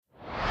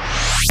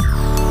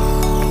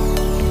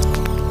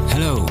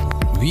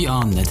We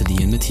are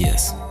Natalie and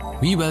Matthias.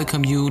 We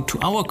welcome you to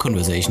our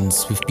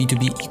conversations with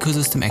B2B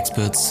ecosystem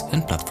experts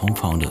and platform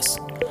founders.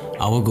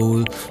 Our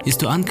goal is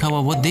to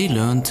uncover what they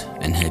learned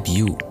and help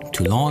you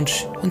to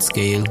launch and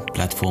scale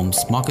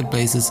platforms,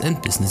 marketplaces, and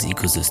business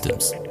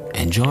ecosystems.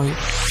 Enjoy!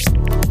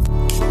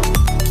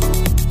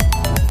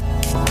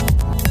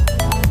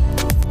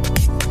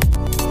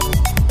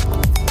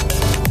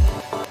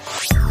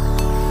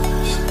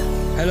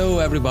 Hello,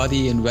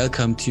 everybody, and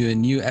welcome to a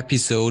new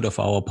episode of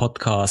our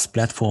podcast,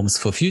 Platforms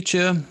for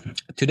Future.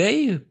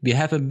 Today, we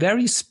have a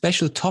very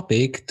special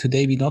topic.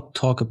 Today, we not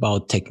talk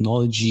about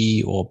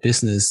technology or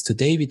business.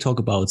 Today, we talk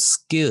about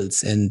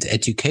skills and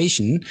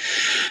education.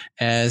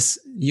 As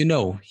you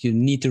know, you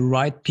need the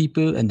right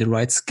people and the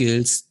right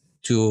skills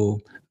to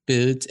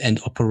build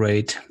and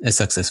operate a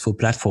successful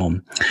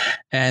platform.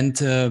 And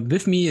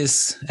with me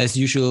is, as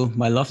usual,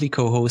 my lovely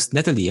co-host,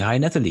 Natalie. Hi,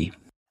 Natalie.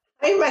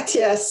 Hi,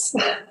 Matthias.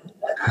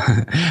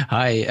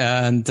 Hi.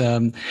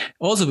 And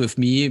also with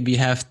me, we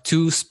have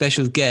two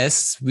special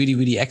guests,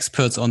 really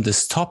experts on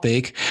this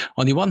topic.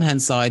 On the one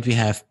hand side, we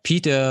have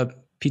Peter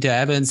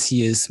Evans.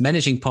 He is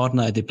managing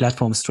partner at the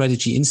Platform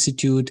Strategy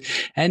Institute,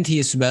 and he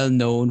is well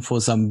known for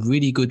some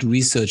really good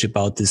research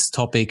about this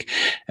topic,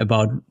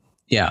 about,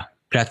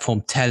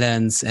 platform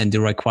talents and the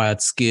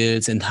required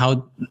skills and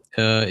how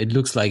it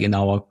looks like in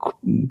our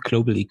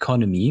global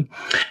economy.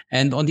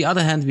 And on the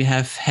other hand, we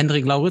have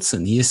Henrik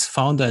Lauridsen. He is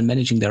founder and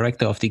managing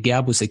director of the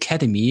Gerbus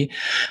Academy,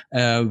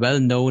 a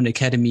well-known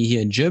academy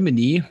here in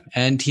Germany.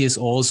 And he is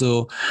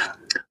also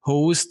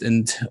host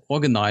and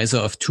organizer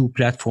of two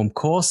platform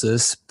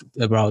courses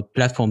about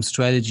platform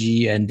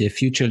strategy and the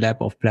future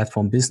lab of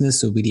platform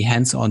business. So really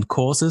hands-on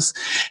courses.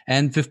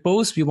 And with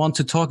both, we want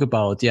to talk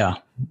about,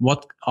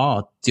 what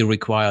are the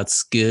required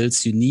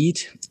skills you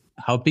need?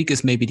 How big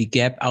is maybe the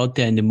gap out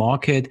there in the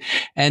market?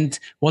 And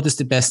what is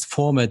the best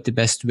format, the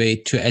best way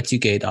to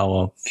educate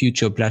our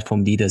future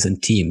platform leaders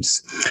and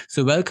teams?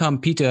 So welcome,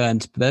 Peter,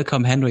 and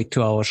welcome, Henrik,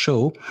 to our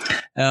show.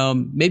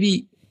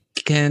 Maybe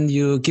can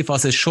you give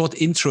us a short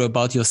intro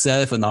about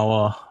yourself and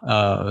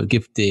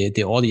give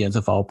the audience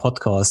of our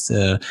podcast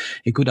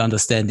a good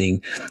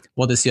understanding?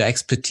 What is your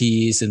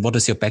expertise and what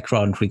is your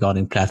background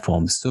regarding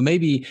platforms? So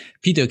maybe,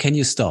 Peter, can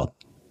you start?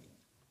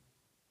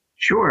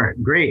 Sure.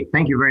 Great.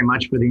 Thank you very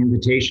much for the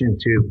invitation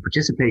to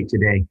participate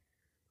today.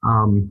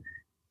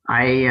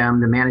 I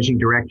am the managing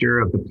director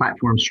of the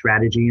Platform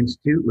Strategy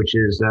Institute, which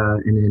is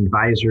an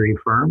advisory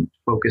firm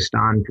focused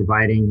on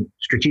providing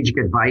strategic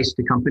advice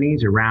to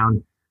companies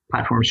around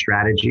platform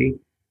strategy.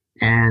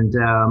 And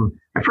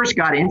I first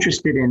got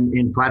interested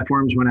in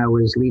platforms when I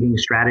was leading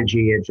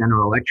strategy at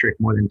General Electric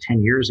more than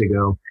 10 years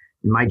ago.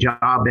 And my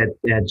job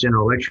at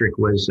General Electric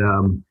was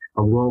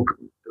a role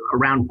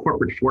around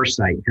corporate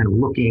foresight, kind of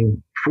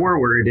looking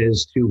forward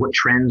as to what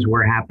trends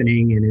were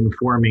happening and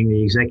informing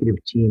the executive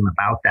team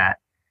about that.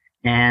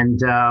 And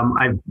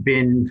I've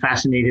been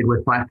fascinated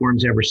with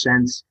platforms ever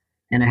since,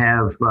 and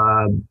have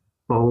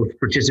both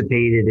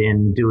participated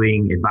in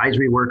doing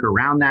advisory work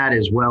around that,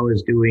 as well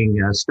as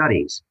doing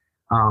studies,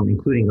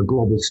 including a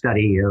global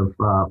study of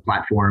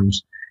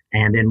platforms.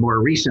 And then more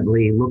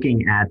recently,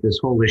 looking at this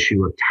whole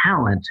issue of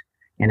talent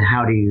and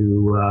how do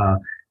you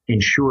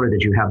ensure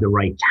that you have the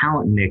right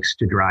talent mix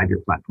to drive your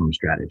platform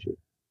strategy.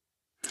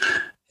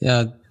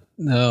 Yeah.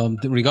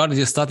 Regarding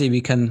the study,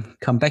 we can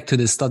come back to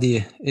the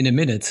study in a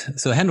minute.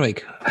 So,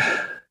 Henrik,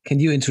 can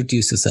you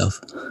introduce yourself?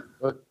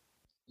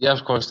 Yeah,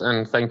 of course.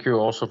 And thank you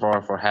also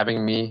for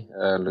having me.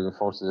 Looking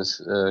forward to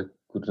this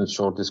good and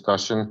short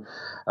discussion.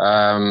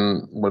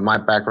 Well, my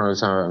background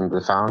is I'm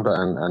the founder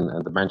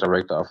and the managing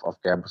director of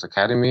Gerbus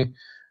Academy.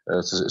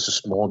 It's a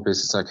small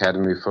business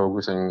academy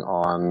focusing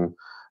on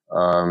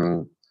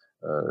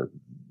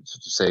so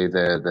to say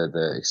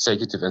the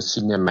executive and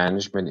senior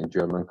management in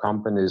German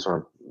companies,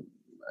 or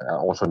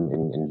also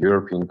in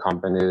European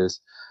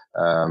companies,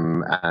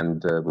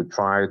 and we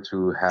try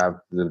to have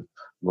the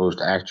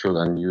most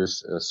actual and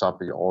newest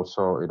subject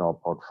also in our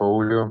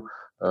portfolio,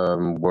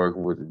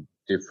 working with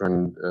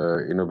different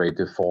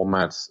innovative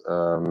formats,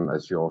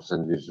 as you also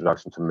in the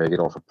introduction, to make it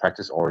also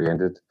practice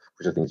oriented,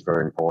 which I think is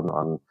very important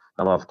on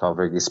a lot of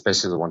topics,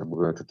 especially the one that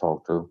we're going to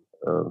talk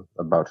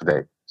about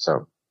today.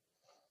 So.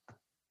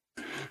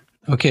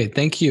 Okay,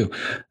 thank you.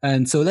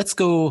 And so let's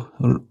go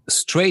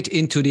straight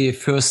into the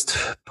first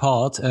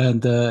part.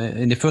 And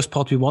in the first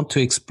part, we want to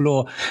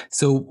explore,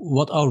 so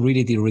what are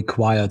really the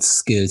required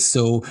skills?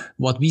 So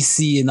what we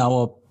see in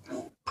our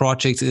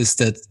projects is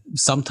that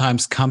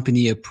sometimes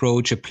company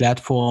approach a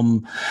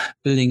platform,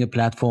 building a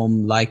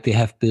platform like they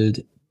have built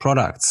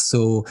products.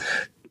 So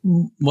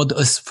what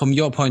is, from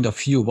your point of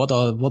view, what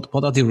are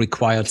the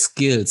required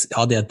skills?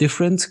 Are they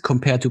different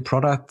compared to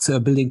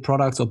building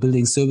products or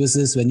building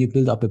services when you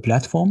build up a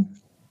platform?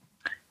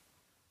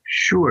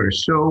 Sure.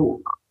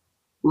 So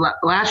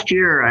last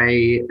year,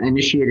 I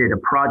initiated a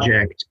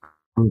project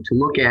to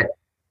look at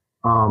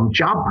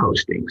job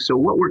postings. So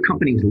what were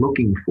companies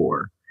looking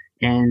for?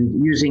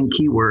 And using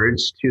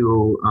keywords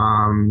to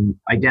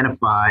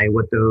identify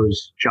what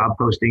those job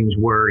postings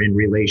were in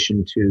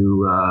relation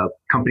to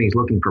companies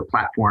looking for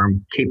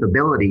platform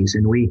capabilities.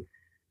 And we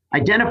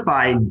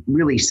identified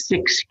really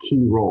 6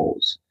 key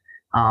roles.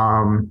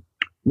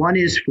 One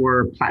is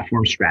for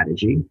platform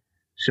strategy.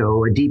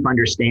 So a deep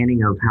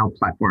understanding of how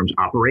platforms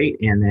operate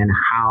and then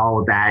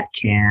how that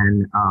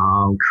can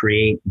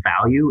create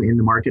value in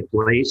the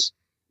marketplace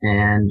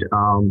and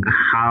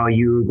how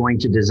you're going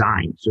to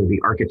design. So the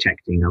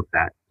architecting of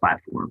that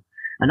platform.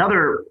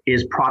 Another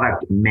is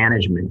product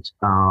management.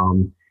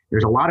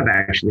 There's a lot of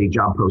actually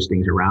job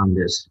postings around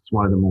this. It's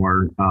one of the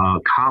more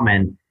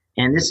common.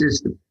 And this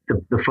is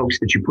the folks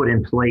that you put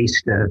in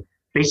place to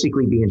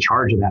basically be in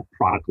charge of that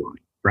product line,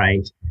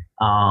 right?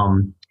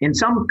 And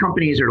some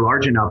companies are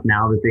large enough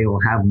now that they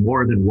will have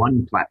more than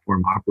one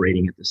platform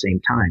operating at the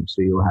same time.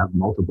 So you'll have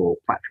multiple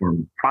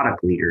platform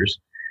product leaders.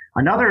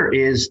 Another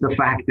is the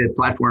fact that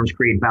platforms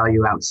create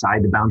value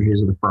outside the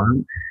boundaries of the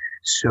firm.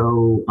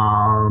 So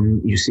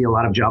you see a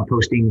lot of job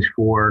postings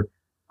for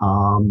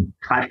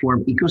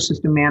platform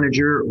ecosystem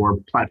manager or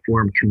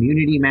platform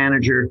community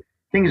manager,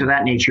 things of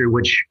that nature,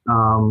 which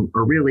are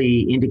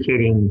really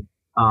indicating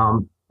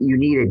you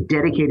need a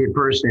dedicated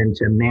person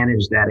to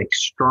manage that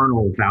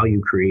external value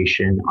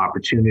creation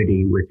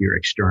opportunity with your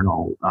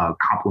external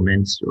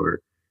complements or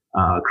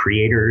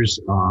creators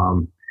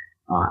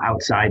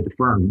outside the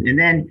firm. And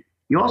then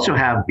you also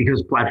have,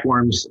 because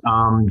platforms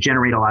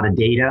generate a lot of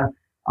data,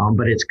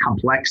 but it's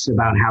complex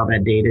about how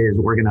that data is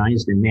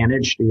organized and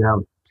managed. You have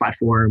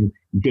platform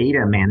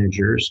data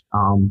managers.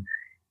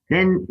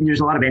 Then there's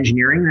a lot of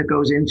engineering that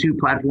goes into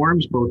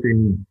platforms, both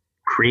in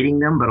creating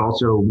them, but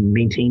also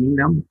maintaining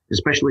them,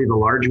 especially the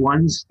large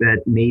ones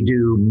that may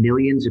do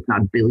millions, if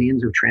not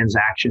billions of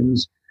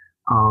transactions.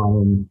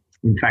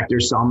 In fact,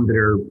 there's some that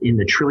are in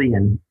the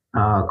trillion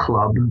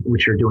club,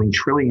 which are doing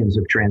trillions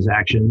of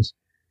transactions.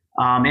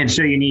 And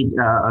so you need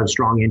a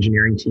strong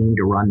engineering team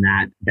to run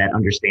that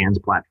understands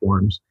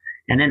platforms.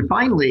 And then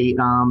finally,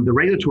 the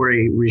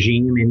regulatory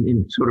regime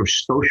in sort of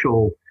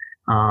social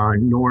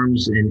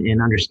norms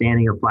and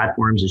understanding of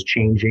platforms is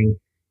changing.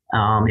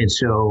 And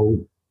so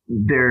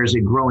there's a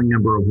growing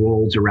number of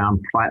roles around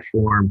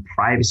platform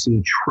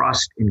privacy,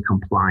 trust, and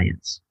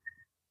compliance.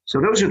 So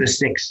those are the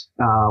 6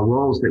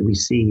 roles that we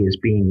see as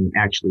being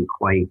actually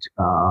quite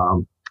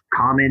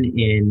common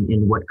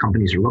in what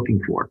companies are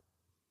looking for.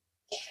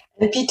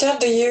 And Peter,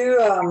 do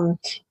you,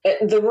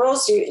 the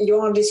roles you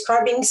are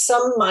describing,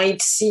 some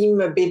might seem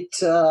a bit,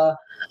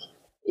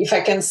 if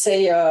I can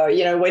say,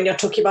 when you're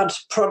talking about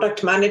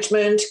product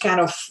management,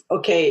 kind of,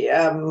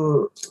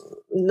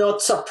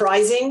 not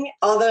surprising.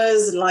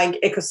 Others,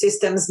 like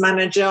ecosystems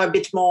manager, a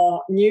bit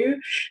more new.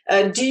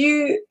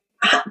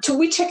 To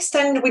which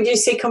extent would you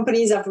say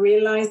companies have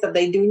realized that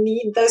they do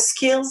need those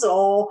skills,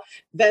 or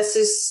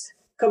versus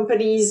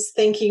companies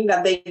thinking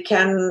that they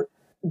can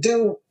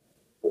do,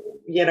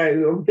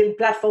 build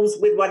platforms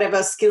with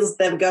whatever skills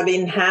they've got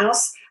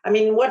in-house? I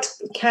mean, what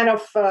kind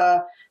of,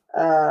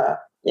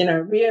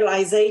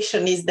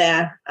 realization is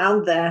there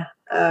out there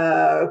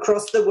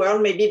across the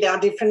world? Maybe there are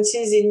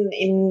differences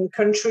in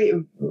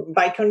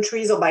by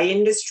countries or by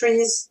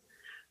industries.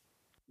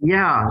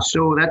 Yeah,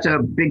 so that's a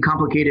big,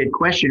 complicated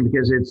question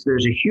because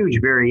there's a huge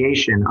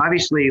variation.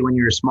 Obviously, when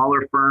you're a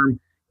smaller firm,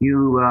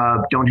 you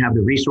don't have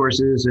the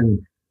resources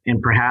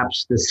and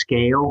perhaps the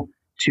scale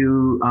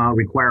to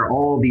require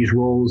all of these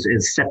roles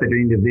as separate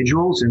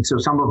individuals. And so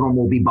some of them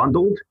will be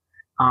bundled.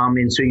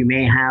 And so you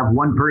may have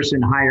one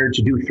person hired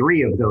to do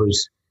 3 of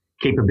those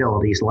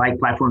capabilities, like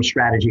platform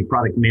strategy,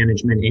 product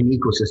management, and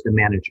ecosystem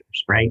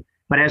managers, right?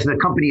 But as the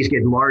companies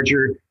get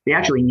larger, they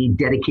actually need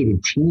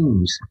dedicated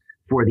teams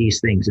for these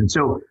things. And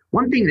so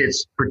one thing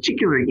that's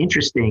particularly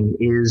interesting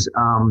is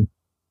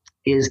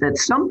that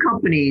some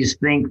companies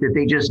think that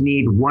they just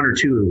need 1 or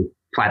 2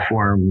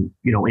 platform,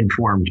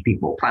 informed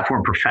people,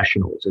 platform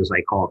professionals, as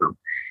I call them.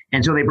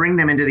 And so they bring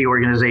them into the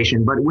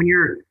organization. But when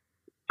you're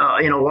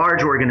in a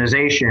large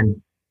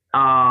organization,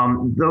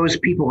 those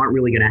people aren't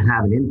really going to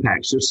have an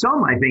impact. So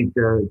some, I think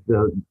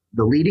the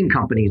leading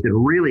companies that are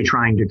really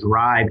trying to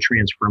drive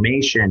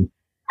transformation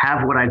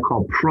have what I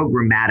call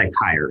programmatic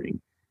hiring.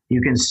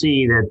 You can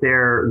see that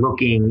they're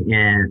looking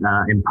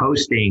and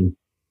posting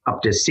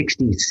up to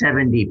 60,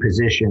 70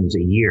 positions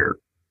a year.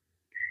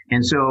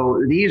 And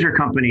so these are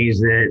companies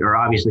that are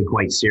obviously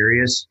quite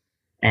serious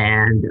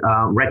and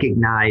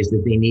recognize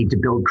that they need to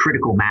build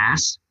critical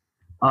mass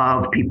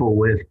of people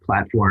with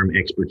platform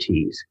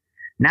expertise.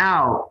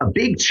 Now, a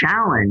big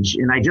challenge,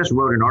 and I just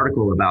wrote an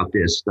article about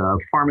this,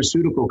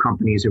 pharmaceutical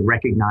companies have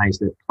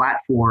recognized that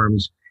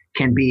platforms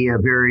can be a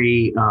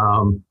very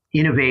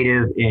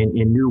innovative and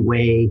new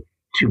way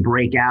to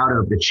break out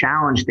of the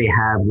challenge they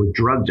have with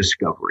drug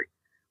discovery,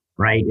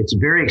 right? It's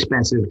very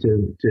expensive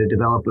to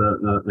develop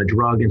a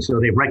drug. And so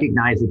they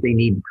recognize that they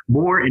need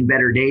more and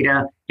better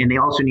data, and they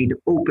also need to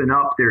open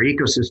up their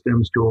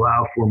ecosystems to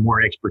allow for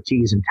more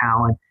expertise and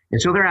talent.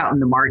 And so they're out in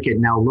the market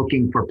now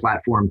looking for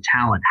platform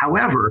talent.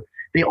 However,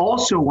 they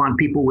also want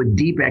people with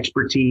deep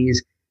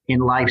expertise in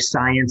life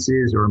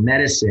sciences or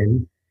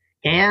medicine,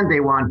 and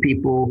they want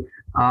people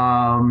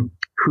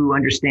who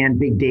understand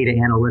big data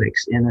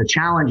analytics. And the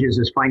challenge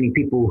is finding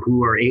people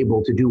who are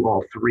able to do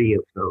all 3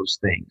 of those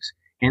things.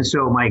 And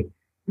so my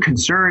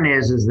concern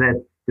is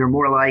that they're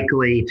more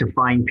likely to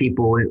find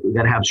people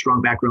that have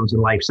strong backgrounds in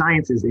life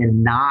sciences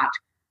and not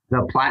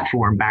the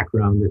platform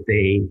background that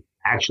they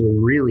actually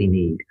really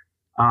need.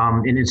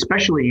 And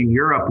especially in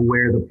Europe,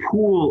 where the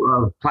pool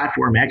of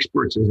platform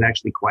experts is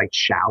actually quite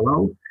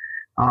shallow,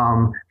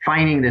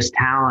 finding this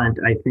talent,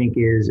 I think,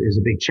 is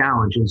a big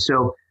challenge. And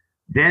so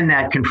then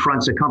that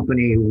confronts a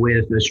company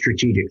with a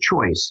strategic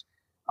choice.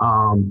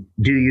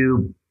 Do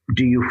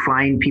you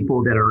find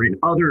people that are in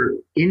other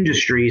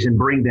industries and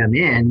bring them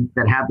in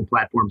that have the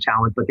platform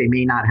talent, but they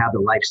may not have the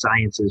life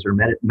sciences or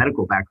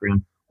medical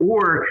background?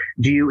 Or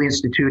do you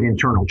institute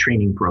internal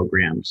training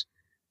programs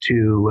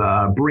to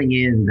bring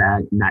in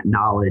that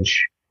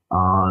knowledge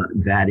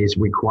that is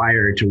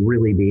required to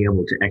really be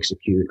able to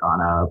execute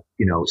on a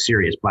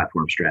serious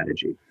platform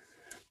strategy?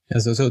 Yeah,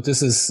 so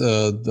this is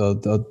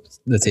the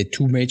let's say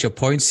two major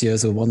points here.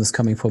 So one is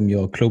coming from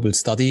your global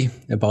study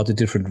about the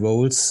different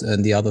roles,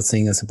 and the other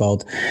thing is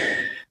about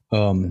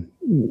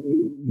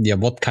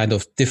what kind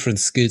of different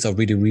skills are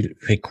really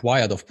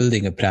required of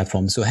building a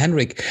platform. So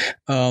Henrik,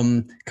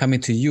 coming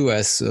to you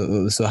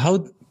so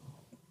how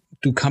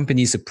do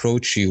companies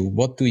approach you?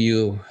 What do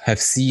you have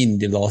seen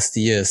the last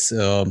years?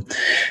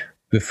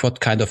 With what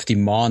kind of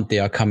demand they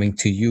are coming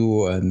to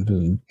you,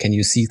 and can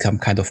you see some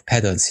kind of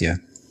patterns here?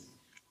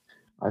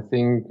 I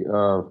think,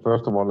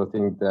 first of all, I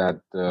think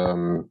that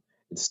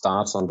it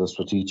starts on the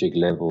strategic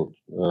level,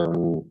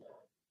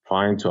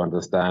 trying to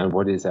understand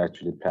what is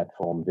actually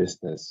platform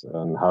business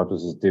and how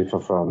does it differ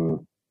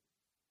from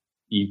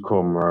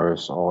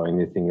e-commerce or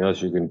anything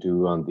else you can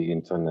do on the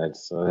internet.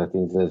 So I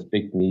think there's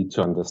big need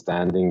to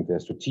understanding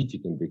the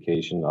strategic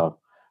implication of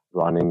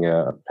running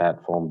a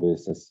platform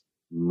business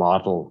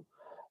model.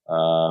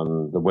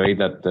 The way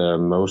that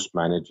most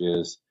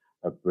managers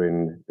have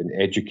been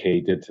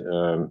educated,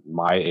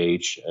 my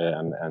age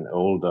and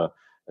older,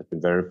 have been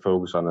very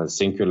focused on a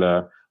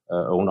singular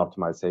own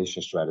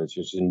optimization strategy.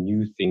 It's a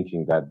new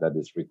thinking that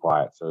is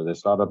required. So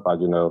there's a lot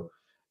about,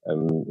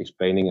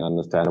 explaining and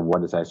understanding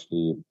what is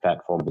actually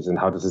platform business and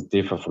how does it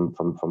differ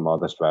from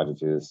other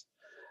strategies.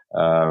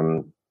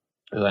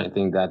 I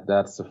think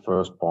that's the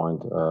first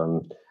point.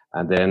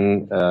 And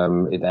then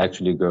it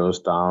actually goes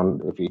down,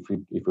 if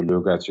we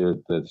look at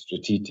the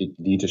strategic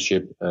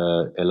leadership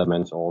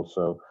elements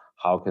also,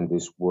 how can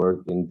this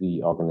work in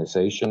the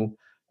organization?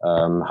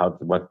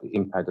 What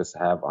impact does it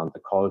have on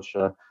the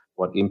culture?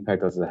 What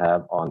impact does it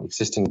have on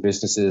existing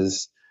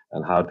businesses?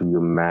 And how do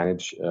you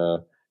manage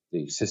the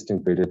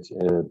existing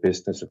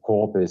business, a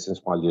core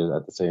business, while you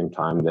at the same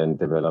time then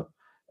develop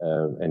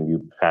a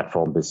new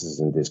platform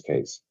business in this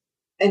case?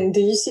 And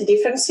do you see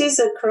differences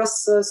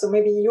across? So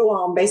maybe you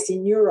are based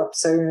in Europe.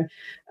 So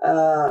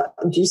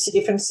do you see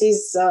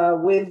differences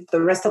with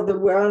the rest of the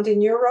world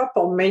in Europe,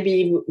 or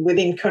maybe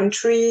within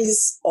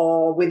countries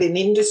or within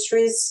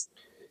industries?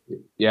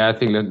 Yeah, I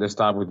think let's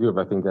start with Europe.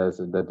 I think there's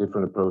a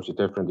different approach,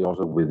 differently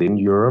also within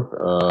Europe.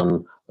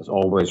 As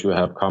always, you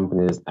have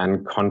companies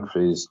and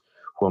countries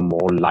who are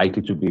more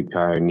likely to be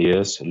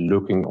pioneers,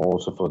 looking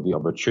also for the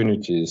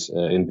opportunities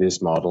in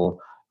this model.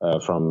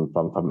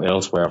 From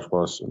elsewhere, of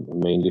course,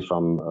 mainly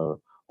from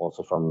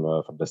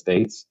the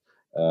States.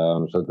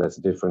 So there's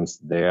a difference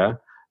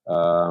there.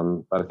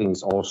 But I think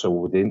it's also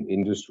within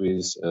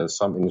industries.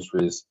 Some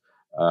industries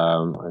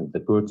and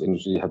the goods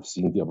industry have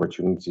seen the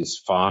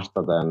opportunities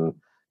faster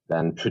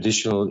than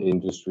traditional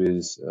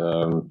industries,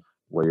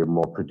 where you're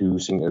more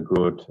producing a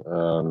good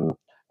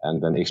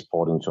and then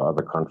exporting to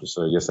other countries.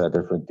 So yes, there are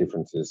different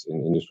differences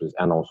in industries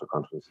and also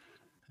countries.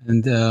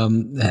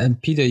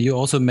 And Peter, you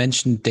also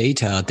mentioned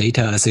data.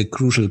 Data is a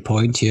crucial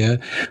point here,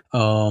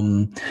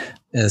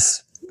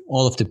 as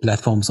all of the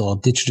platforms are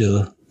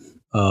digital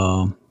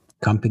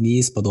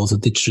companies, but also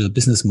digital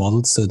business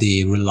models. So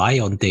they rely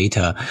on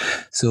data.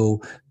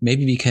 So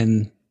maybe we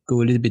can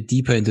go a little bit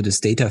deeper into this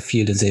data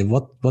field and say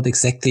what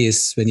exactly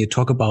is, when you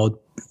talk about,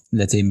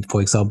 let's say,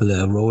 for example,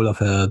 a role of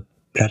a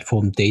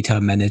platform data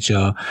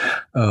manager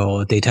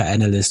or data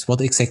analyst,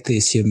 what exactly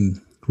is here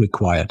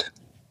required?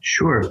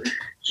 Sure.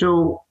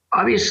 So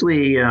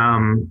obviously,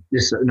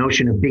 this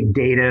notion of big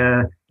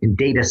data and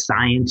data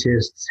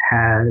scientists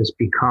has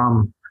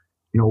become,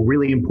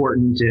 really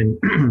important,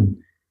 and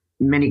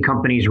many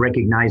companies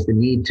recognize the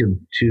need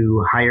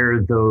to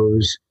hire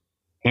those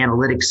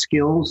analytic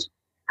skills.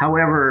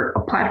 However,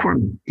 a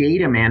platform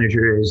data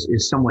manager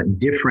is somewhat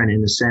different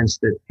in the sense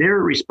that they're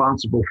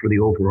responsible for the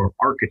overall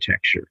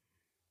architecture,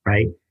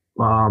 right?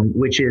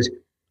 Which is,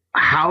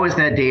 how is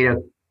that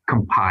data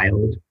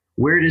compiled?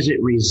 Where does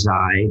it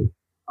reside?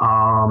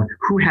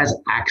 Who has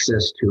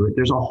access to it?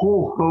 There's a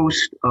whole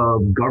host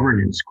of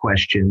governance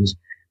questions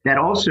that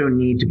also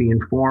need to be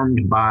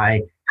informed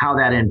by how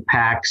that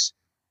impacts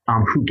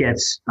who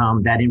gets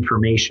that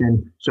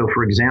information. So,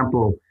 for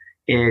example,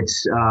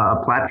 it's a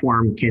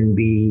platform can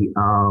be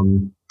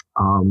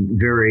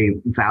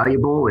very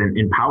valuable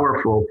and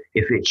powerful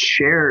if it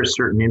shares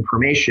certain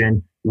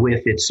information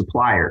with its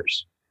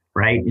suppliers,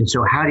 right? And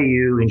so how do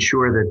you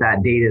ensure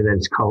that data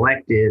that's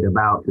collected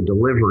about the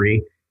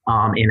delivery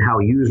and how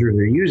users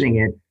are using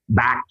it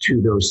back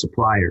to those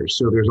suppliers?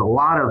 So there's a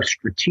lot of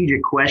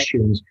strategic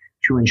questions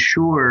to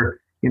ensure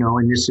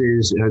and this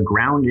is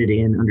grounded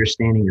in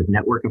understanding of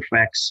network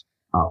effects,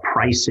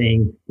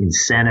 pricing,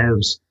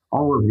 incentives,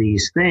 all of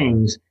these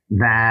things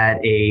that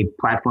a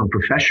platform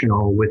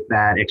professional with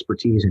that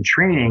expertise and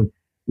training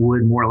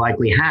would more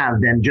likely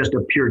have than just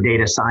a pure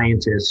data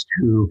scientist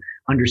who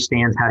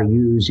understands how to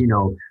use,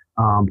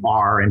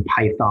 R and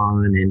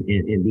Python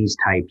and these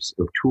types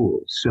of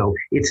tools. So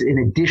it's an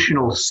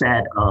additional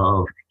set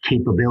of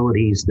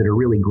capabilities that are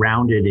really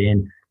grounded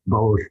in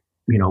both,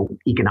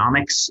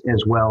 economics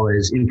as well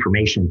as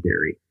information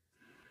theory.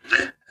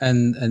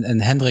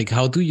 And Henrik,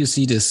 how do you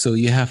see this? So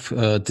you have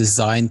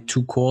designed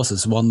two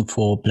courses, one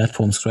for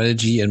platform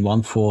strategy and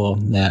one for,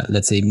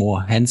 let's say,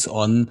 more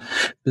hands-on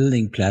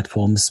building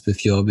platforms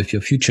with your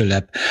future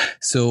lab.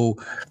 So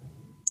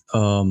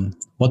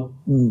what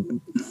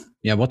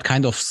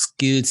kind of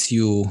skills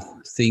you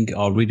think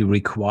are really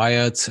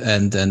required,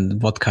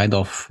 and what kind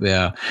of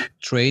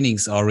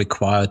trainings are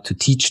required to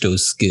teach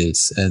those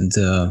skills? And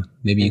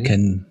maybe you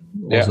can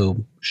also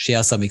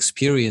share some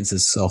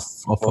experiences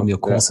from your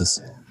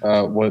courses.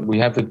 Well, we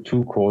have the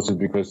two courses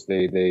because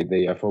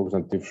they are focused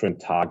on different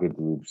target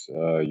groups.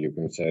 You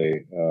can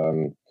say,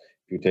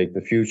 if you take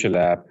the Future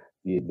Lab,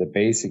 the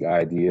basic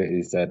idea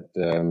is that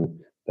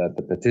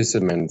the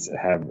participants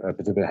have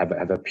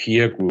a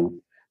peer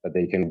group that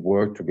they can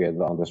work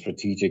together on the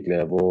strategic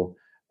level.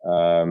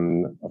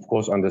 Of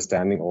course,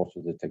 understanding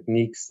also the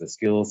techniques, the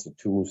skills, the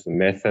tools, the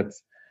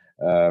methods,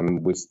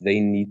 which they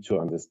need to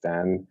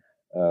understand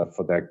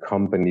for their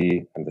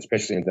company, and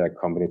especially in their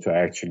company, to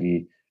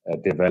actually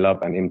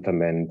develop and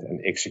implement and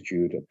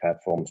execute a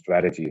platform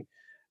strategy.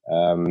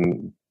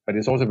 But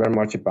it's also very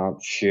much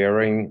about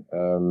sharing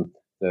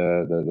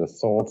the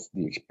thoughts,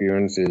 the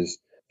experiences,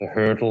 the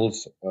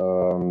hurdles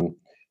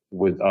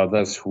with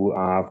others who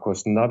are, of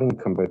course, not in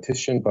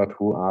competition, but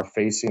who are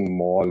facing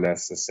more or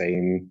less the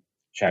same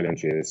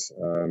challenges.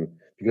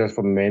 Because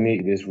for many,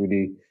 it is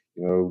really,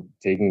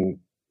 taking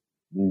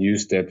new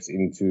steps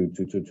into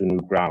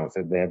new grounds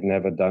that they have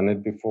never done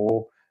it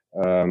before.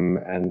 And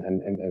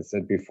as I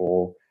said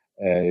before,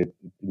 it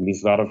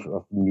means a lot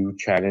of new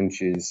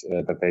challenges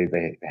that they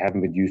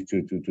haven't been used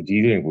to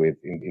dealing with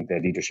in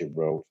their leadership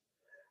roles.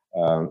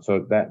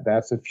 So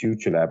that's a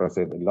Future Lab. I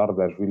said a lot of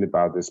that's really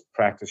about this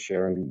practice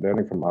sharing,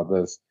 learning from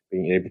others,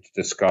 being able to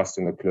discuss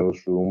in a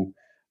closed room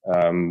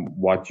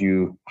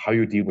how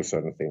you deal with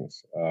certain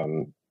things.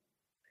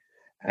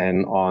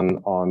 And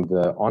on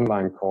the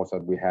online course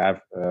that we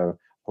have, of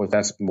course,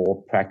 that's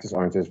more practice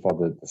oriented for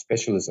the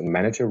specialist and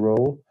manager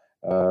role,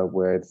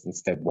 where it's in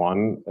step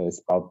one,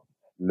 it's about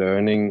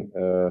learning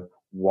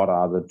what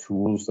are the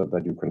tools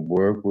that you can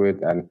work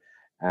with and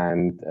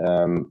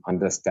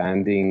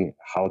understanding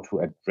how to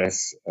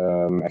address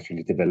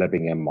actually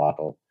developing a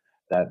model.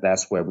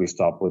 That's where we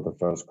stop with the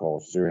first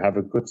course. So you have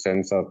a good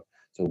sense of,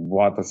 so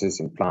what does this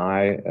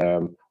imply?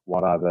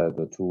 What are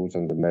the tools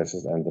and the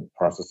methods and the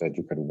process that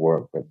you can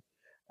work with?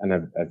 And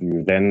if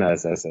you then,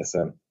 as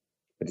a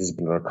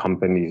participant or a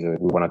company,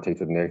 we want to take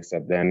to the next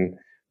step, then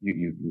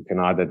you can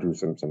either do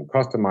some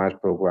customized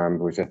program,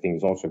 which I think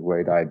is also a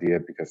great idea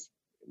because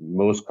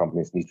most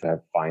companies need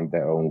to find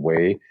their own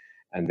way.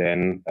 And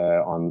then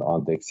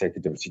on the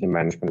executive senior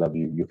management level,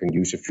 you can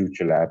use a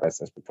Future Lab, as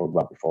we talked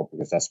about before,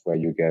 because that's where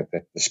you get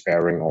the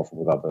sparring also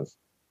with others.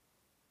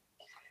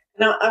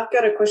 Now, I've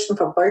got a question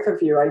for both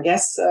of you, I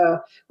guess.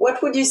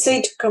 What would you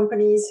say to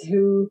companies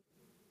who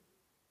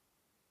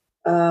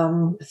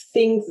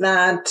think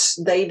that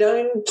they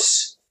don't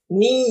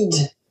need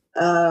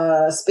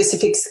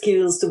specific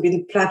skills to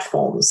build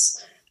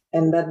platforms,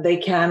 and that they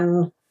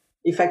can,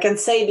 if I can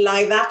say it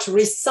like that,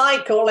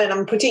 recycle, and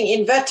I'm putting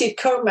inverted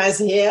commas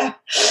here,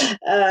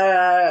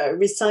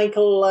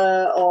 recycle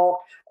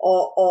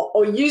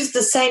or use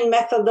the same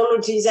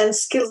methodologies and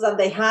skills that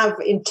they have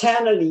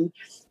internally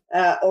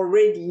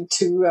already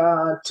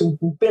to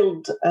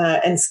build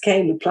and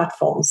scale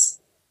platforms.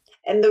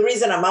 And the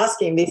reason I'm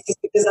asking this is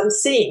because I'm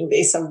seeing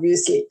this,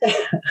 obviously.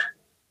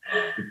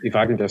 If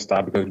I can just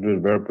start, because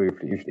very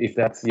briefly, if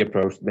that's the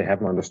approach, they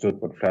haven't understood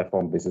what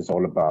platform this is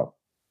all about.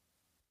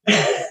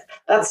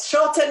 That's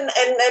short and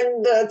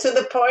to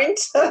the point.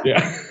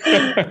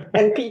 Yeah.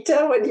 And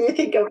Peter, what do you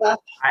think of that?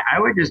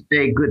 I would just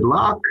say good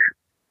luck.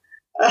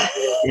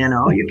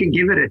 You can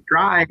give it a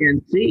try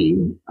and see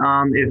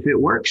if it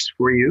works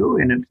for you.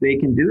 And if they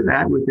can do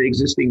that with the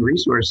existing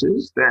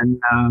resources,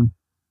 then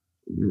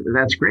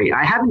that's great.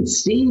 I haven't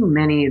seen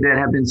many that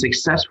have been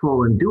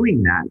successful in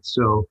doing that.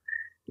 So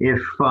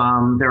if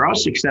there are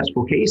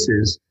successful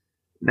cases,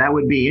 that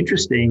would be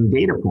interesting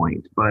data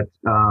point. But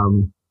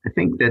I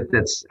think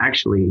that's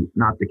actually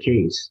not the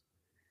case.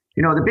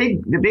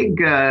 The big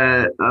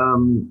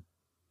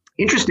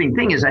interesting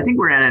thing is I think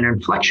we're at an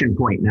inflection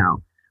point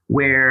now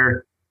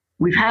where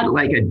we've had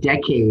like a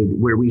decade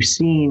where we've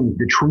seen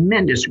the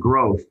tremendous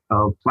growth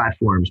of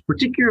platforms,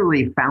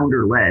 particularly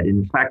founder-led.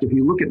 In fact, if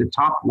you look at the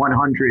top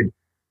 100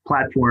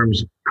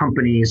 platforms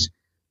companies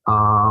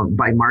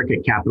by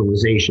market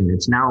capitalization,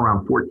 it's now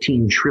around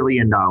 $14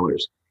 trillion.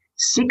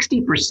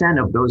 60%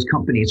 of those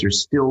companies are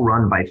still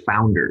run by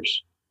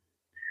founders.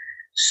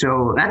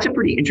 So that's a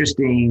pretty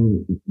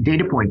interesting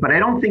data point, but I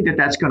don't think that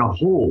that's going to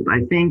hold.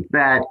 I think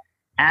that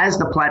as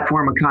the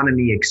platform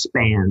economy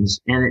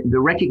expands, and the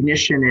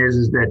recognition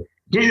is that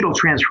digital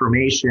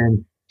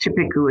transformation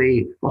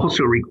typically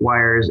also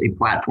requires a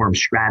platform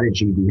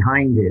strategy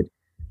behind it.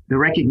 The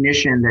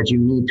recognition that you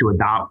need to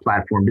adopt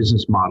platform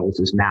business models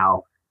is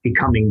now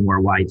becoming more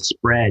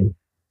widespread.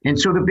 And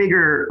so the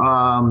bigger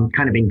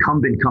kind of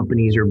incumbent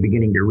companies are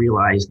beginning to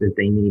realize that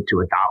they need to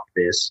adopt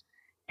this,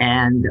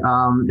 and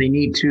they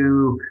need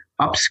to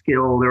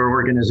upskill their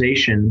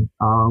organization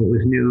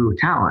with new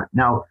talent.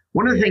 Now,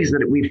 one of the things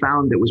that we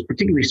found that was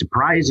particularly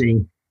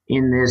surprising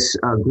in this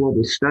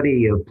global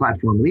study of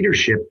platform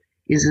leadership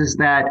is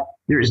that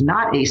there is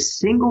not a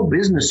single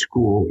business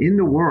school in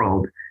the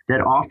world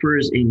that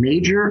offers a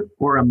major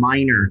or a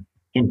minor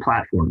in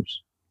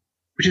platforms,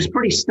 which is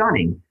pretty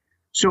stunning.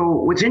 So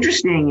what's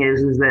interesting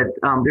is that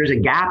there's a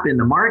gap in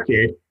the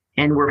market,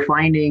 and we're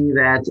finding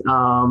that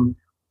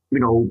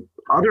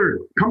other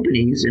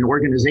companies and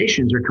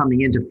organizations are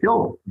coming in to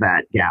fill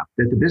that gap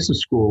that the business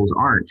schools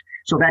aren't.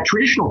 So that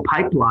traditional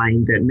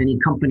pipeline that many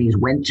companies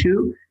went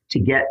to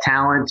get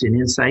talent and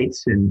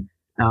insights, and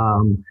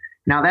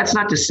now that's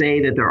not to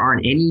say that there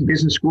aren't any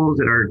business schools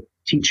that are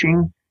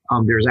teaching.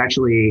 There's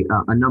actually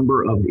a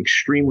number of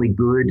extremely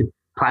good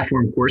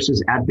platform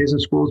courses at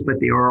business schools, but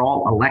they are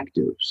all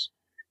electives.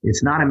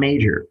 It's not a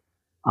major.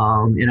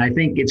 And I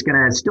think it's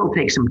going to still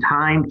take some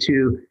time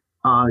to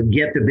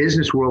get the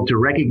business world to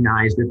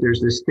recognize that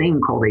there's this thing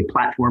called a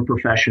platform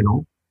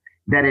professional,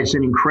 that it's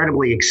an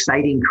incredibly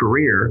exciting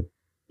career,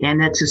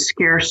 and it's a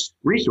scarce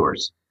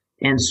resource.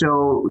 And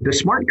so the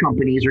smart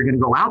companies are going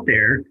to go out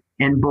there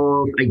and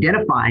both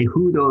identify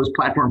who those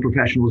platform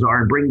professionals are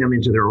and bring them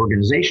into their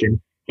organization,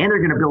 and they're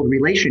going to build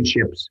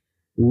relationships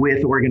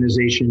with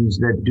organizations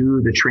that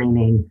do the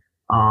training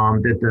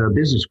that the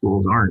business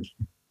schools aren't.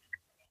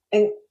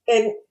 And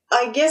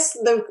I guess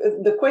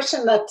the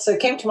question that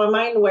came to my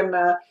mind when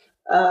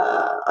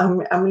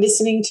I'm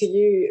listening to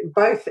you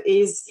both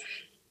is,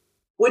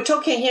 we're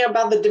talking here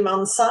about the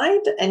demand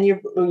side, and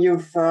you've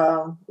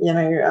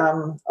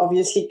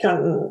obviously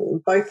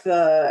both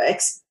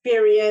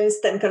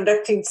experienced and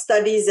conducting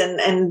studies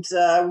and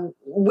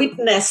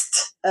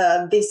witnessed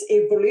this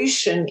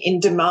evolution in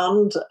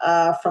demand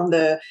from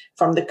the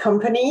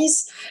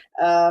companies,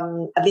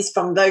 at least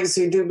from those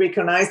who do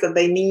recognize that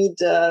they need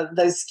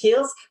those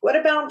skills. What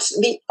about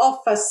the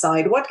offer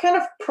side? What kind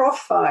of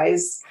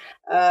profiles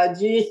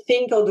do you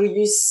think, or do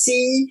you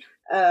see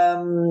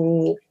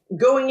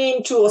going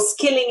into or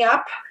scaling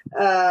up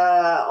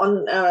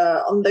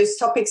on those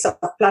topics of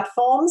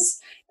platforms?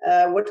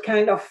 What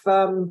kind of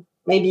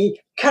maybe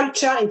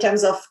culture, in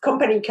terms of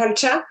company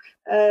culture,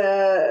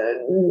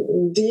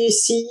 do you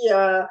see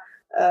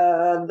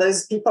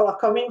those people are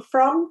coming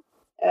from?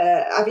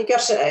 Have you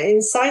got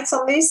insights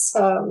on this?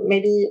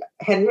 Maybe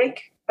Henrik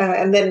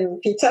and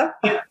then Peter.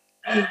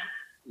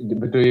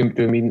 But do you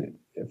mean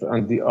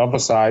on the other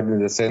side, in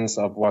the sense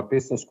of what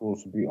business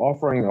schools would be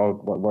offering, or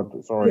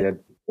what? Sorry.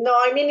 No,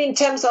 I mean in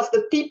terms of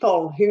the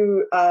people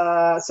who,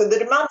 so the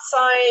demand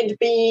side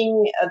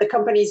being the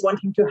companies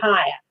wanting to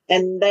hire,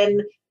 and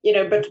then,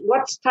 but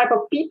what type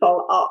of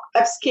people are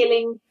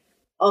upskilling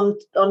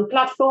on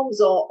platforms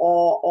or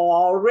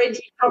already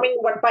coming?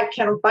 What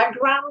kind of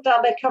background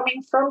are they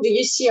coming from? Do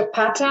you see a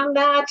pattern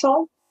there at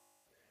all?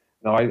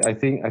 No, I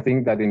think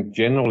that in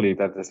generally,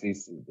 that at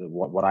least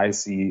what I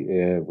see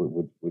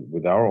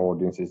with our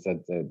audience is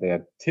that they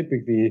are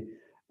typically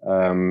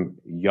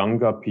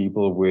younger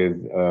people with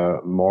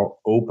more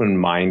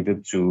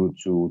open-minded to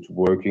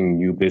working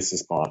new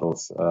business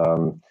models.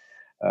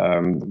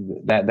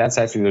 That's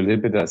actually a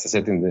little bit, as I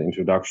said in the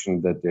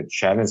introduction, that the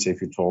challenge,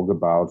 if you talk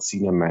about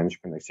senior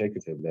management,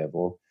 executive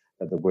level,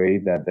 that the way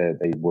that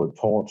they were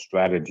taught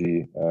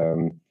strategy.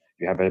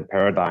 You have a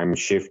paradigm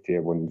shift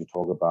here when you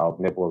talk about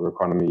network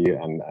economy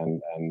and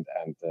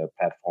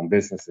platform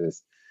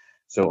businesses.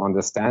 So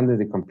understanding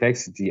the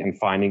complexity and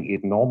finding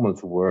it normal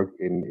to work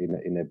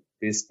in a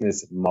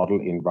business model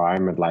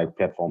environment like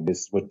platform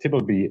business would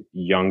typically be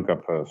younger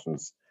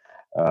persons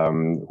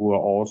who are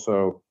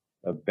also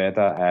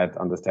better at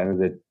understanding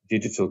the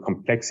digital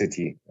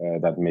complexity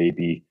that may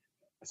be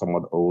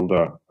somewhat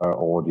older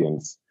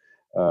audience.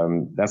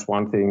 That's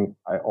one thing.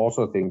 I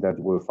also think that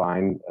we'll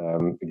find,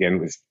 again,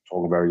 we're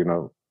talking very,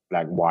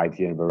 black and white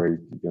here, and very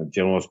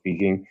general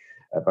speaking,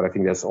 but I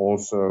think there's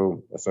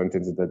also a certain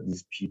sense that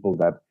these people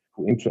that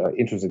who are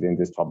interested in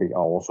this topic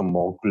are also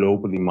more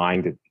globally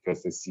minded,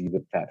 because they see the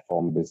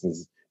platform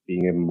business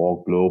being a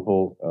more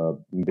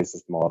global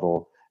business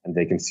model, and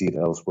they can see it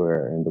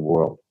elsewhere in the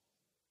world.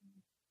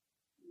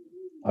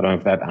 I don't know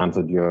if that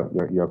answered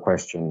your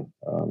question.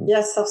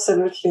 Yes,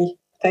 absolutely.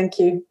 Thank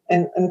you.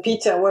 And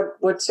Peter,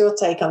 what's your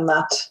take on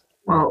that?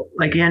 Well,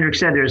 like Henrik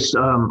said, there's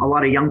a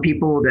lot of young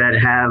people that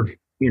have,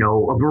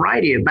 a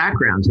variety of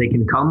backgrounds. They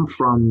can come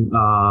from,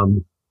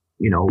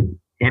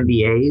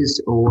 MBAs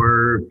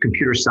or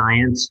computer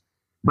science,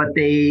 but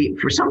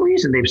for some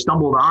reason, they've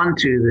stumbled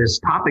onto this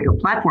topic of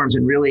platforms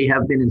and really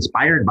have been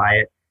inspired by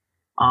it.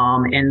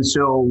 And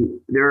so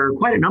there are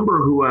quite a number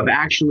who have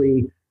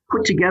actually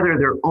put together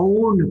their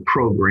own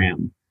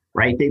program,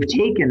 right? They've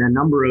taken a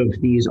number of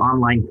these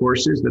online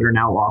courses that are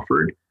now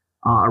offered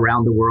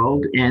around the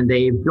world, and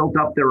they've built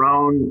up their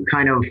own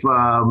kind of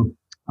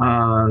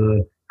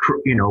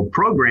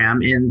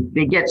program, and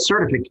they get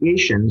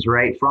certifications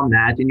right from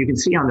that. And you can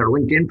see on their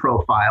LinkedIn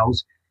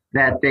profiles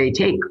that they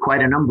take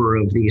quite a number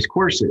of these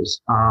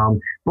courses,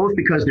 both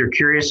because they're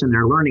curious and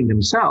they're learning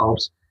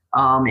themselves,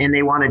 and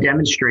they want to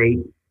demonstrate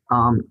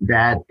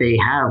that they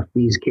have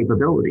these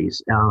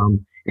capabilities.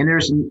 And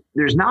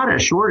there's not a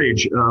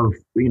shortage of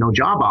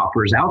job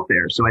offers out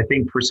there. So I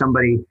think for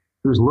somebody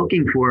who's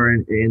looking for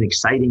an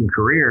exciting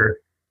career,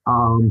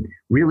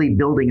 really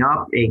building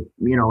up a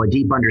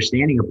deep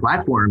understanding of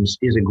platforms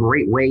is a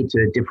great way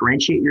to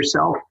differentiate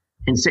yourself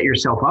and set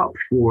yourself up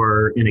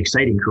for an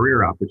exciting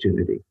career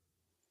opportunity.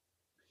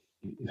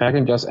 If I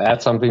can just add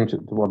something to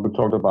what we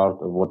talked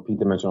about, what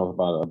Peter mentioned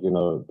about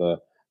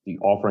the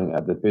offering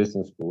at the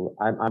business school,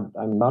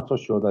 I'm not so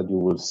sure that you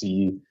will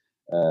see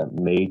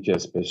major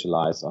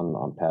specialized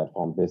on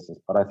platform business,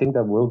 but I think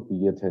there will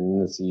be a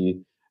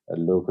tendency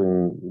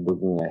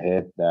looking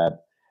ahead that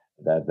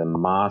the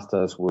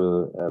masters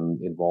will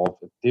involve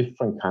a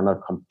different kind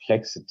of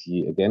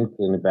complexity. Again,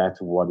 going back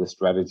to what is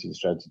strategy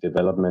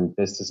development,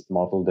 business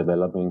model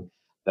developing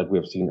that we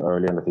have seen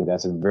earlier. And I think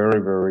that's a very,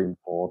 very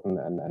important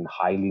and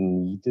highly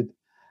needed,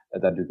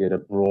 that you get a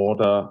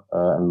broader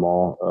and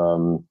more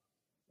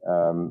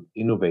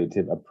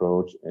innovative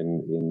approach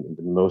in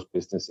the most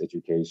business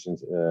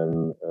educations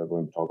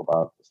when we talk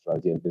about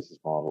strategy and business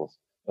models.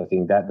 I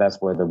think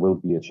that's where there will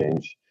be a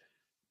change.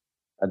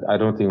 I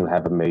don't think we'll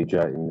have a major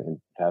in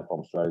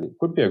platform strategy. It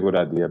could be a good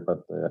idea,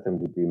 but I think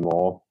it would be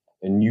more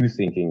a new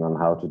thinking on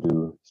how to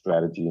do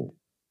strategy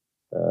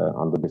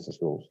on the business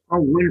schools.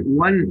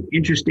 One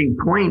interesting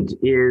point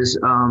is,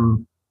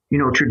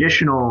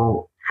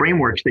 traditional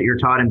frameworks that you're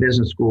taught in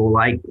business school,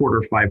 like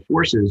Porter 5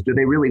 Forces, do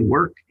they really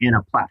work in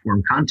a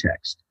platform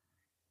context?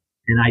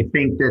 And I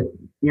think that,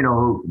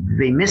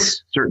 they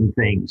miss certain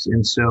things.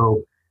 And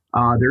so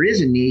there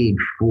is a need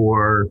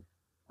for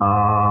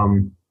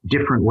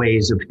different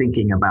ways of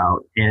thinking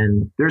about.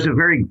 And there's a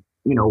very,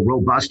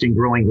 robust and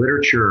growing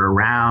literature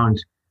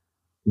around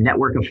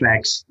network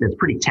effects that's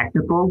pretty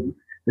technical.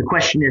 The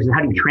question is, how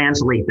do you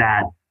translate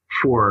that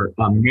for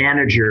a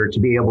manager to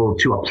be able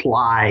to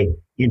apply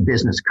in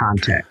business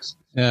context?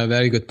 Yeah,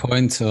 very good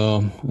point.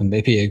 And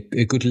maybe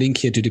a good link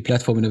here to the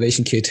Platform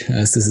Innovation Kit,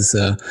 as this is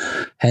a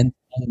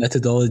hands-on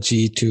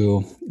methodology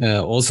to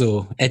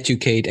also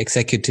educate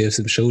executives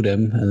and show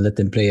them and let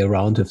them play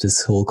around with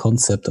this whole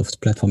concept of the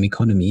platform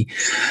economy.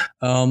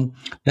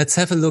 Let's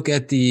have a look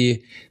at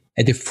the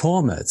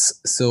formats.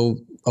 So,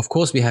 of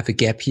course, we have a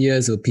gap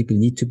here, so people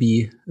need to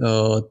be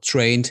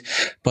trained,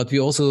 but we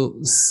also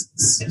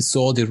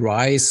saw the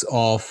rise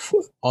of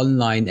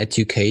online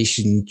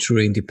education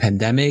during the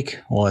pandemic,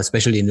 or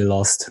especially in the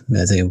last,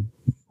 let's say,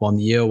 1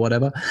 year or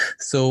whatever.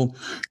 So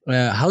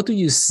how do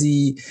you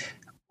see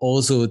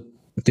also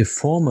the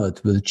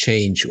format will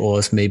change, or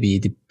maybe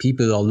the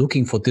people are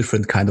looking for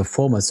different kind of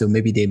formats? So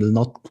maybe they will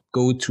not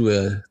go to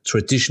a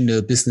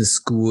traditional business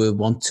school,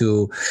 want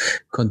to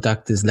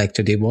conduct this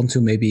lecture. They want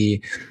to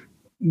maybe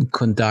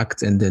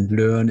conduct and then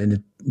learn in a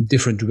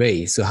different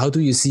way. So how do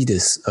you see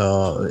this?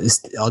 Are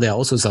there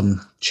also some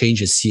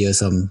changes here,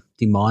 some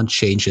demand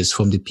changes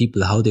from the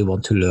people, how they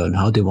want to learn,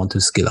 how they want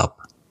to skill up?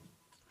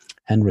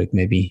 Henrik,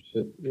 maybe.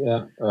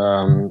 Yeah,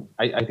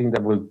 I think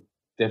that will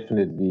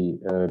definitely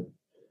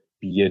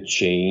be a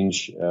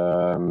change,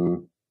 a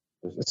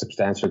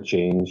substantial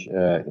change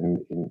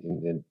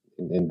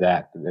in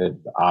that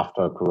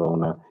after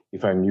Corona.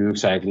 If I knew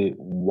exactly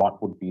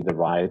what would be the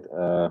right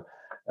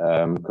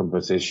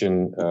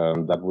composition,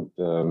 that would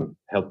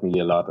help me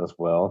a lot as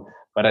well.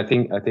 But I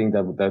think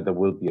that there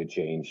will be a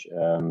change.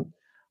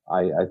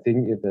 I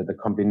think that the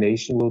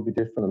combination will be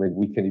different. I mean,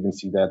 we can even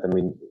see that. I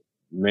mean,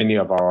 many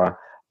of our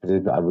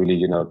are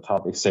really,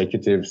 top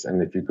executives,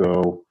 and if you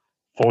go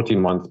 14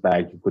 months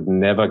back, you could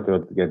never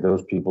get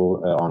those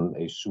people on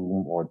a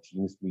Zoom or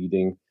Teams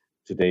meeting.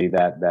 Today,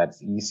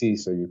 that's easy.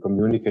 So you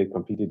communicate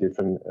completely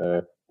different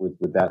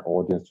with that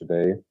audience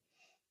today.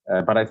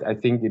 But I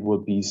think it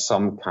will be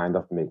some kind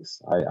of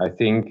mix. I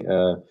think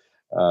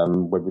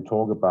when we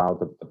talk about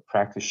the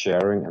practice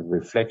sharing and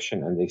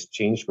reflection and the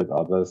exchange with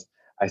others,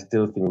 I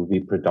still think it will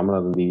be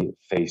predominantly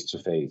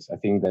face-to-face. I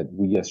think that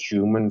we as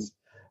humans,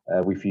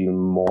 we feel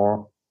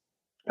more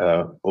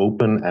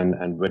open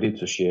and ready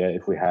to share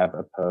if we have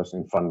a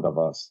person in front of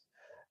us.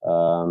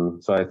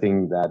 So I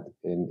think that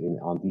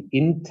on the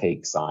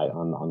intake side,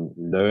 on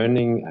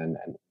learning and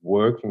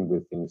working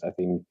with things, I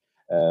think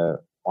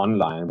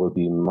online will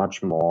be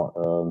much more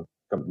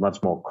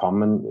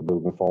common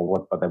moving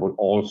forward, but there will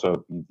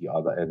also be the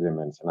other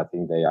elements, and I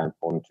think they are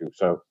important too.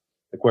 So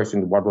the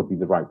question, what would be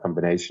the right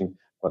combination?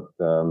 But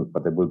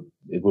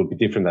it will be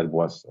different than it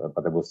was,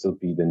 but there will still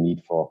be the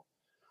need for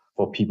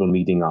people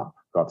meeting up.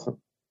 God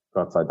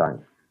sei Dank.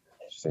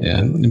 Yeah,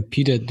 and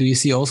Peter, do you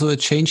see also a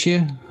change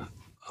here?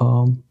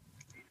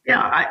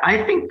 Yeah,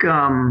 I think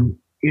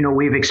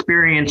we've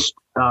experienced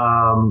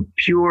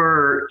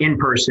pure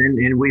in-person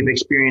and we've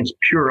experienced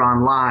pure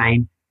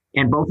online,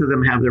 and both of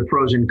them have their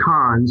pros and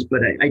cons.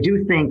 But I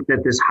do think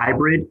that this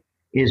hybrid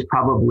is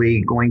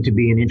probably going to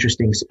be an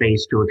interesting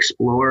space to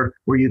explore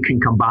where you can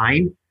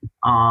combine.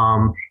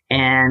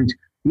 And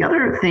the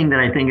other thing that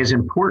I think is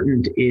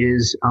important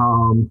is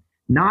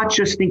not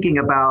just thinking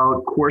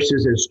about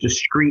courses as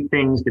discrete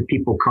things that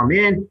people come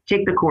in,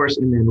 take the course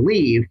and then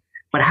leave,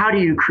 but how do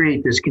you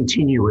create this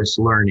continuous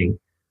learning,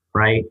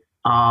 right?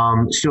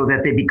 So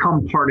that they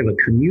become part of a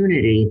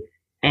community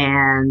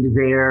and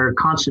they're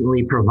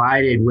constantly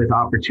provided with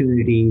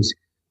opportunities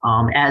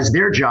as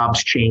their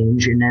jobs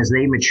change and as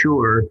they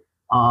mature,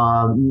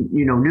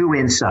 new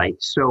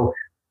insights. So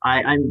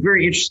I'm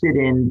very interested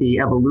in the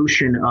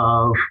evolution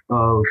of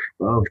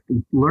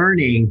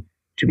learning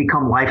to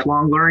become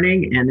lifelong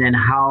learning, and then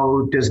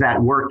how does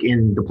that work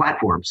in the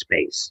platform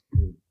space?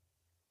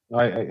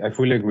 I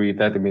fully agree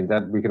that. I mean,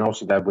 that we can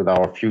also see that with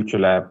our Future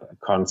Lab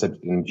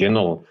concept in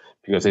general,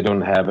 because they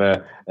don't have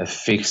a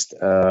fixed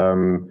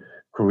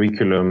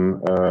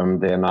curriculum.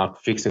 They are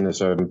not fixed in a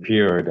certain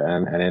period,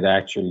 and it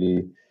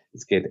actually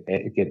get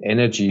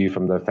energy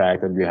from the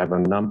fact that we have a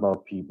number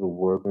of people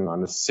working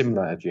on a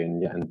similar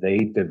agenda, and they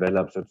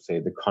develop, so to say,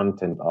 the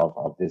content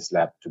of this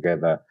lab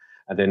together.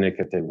 And then it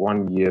can take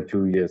 1 year,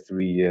 2 years,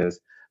 3 years,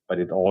 but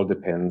it all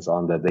depends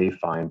on that they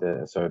find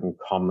a certain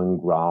common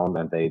ground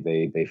and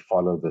they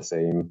follow the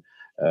same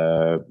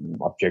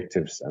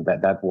objectives, and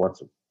that what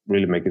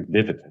really make it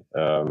vivid.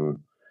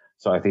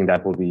 So I think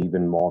that will be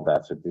even more of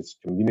that. So this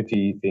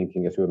community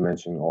thinking, as you were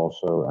mentioning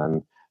also,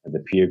 and the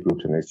peer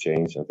groups and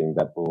exchange, I think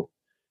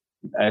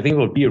it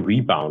will be a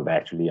rebound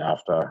actually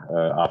after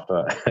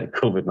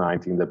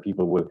COVID-19, that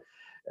people will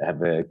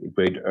have a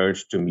great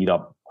urge to meet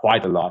up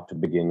quite a lot to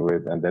begin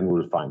with, and then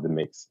we'll find the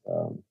mix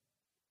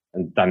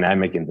and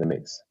dynamic in the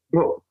mix.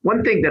 Well,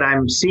 one thing that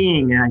I'm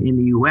seeing in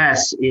the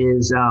U.S.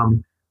 is a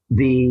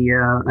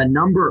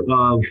number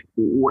of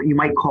what you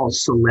might call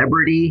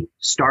celebrity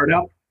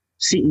startup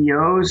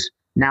CEOs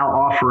now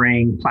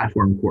offering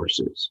platform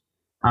courses.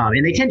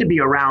 And they tend to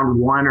be around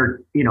one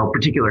or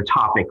particular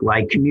topic,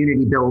 like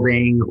community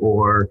building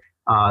or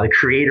the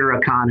creator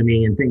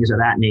economy and things of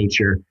that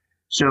nature.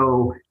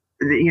 So,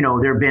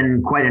 there have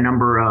been quite a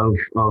number of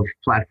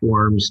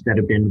platforms that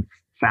have been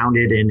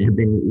founded and have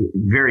been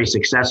very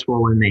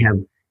successful, and they have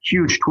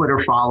huge Twitter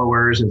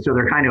followers, and so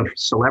they're kind of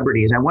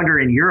celebrities. I wonder,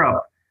 in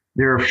Europe,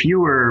 there are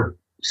fewer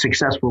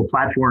successful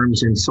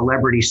platforms and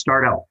celebrity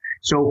startup.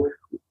 So,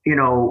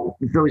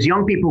 those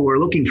young people who are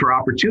looking for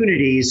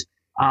opportunities,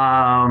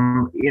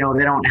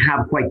 they don't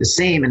have quite the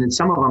same. And then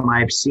some of them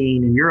I've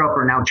seen in Europe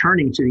are now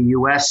turning to the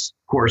US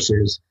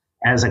courses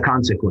as a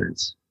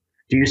consequence.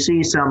 Do you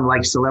see some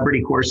like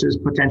celebrity courses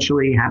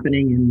potentially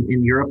happening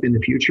in Europe in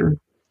the future?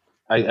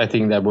 I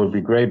think that would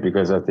be great,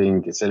 because I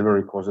think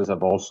celebrity courses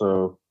have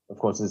also, of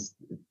course, it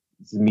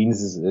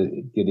means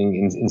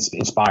getting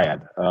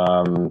inspired.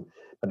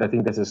 But I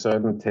think there's a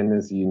certain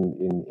tendency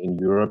in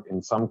Europe,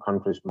 in some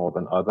countries more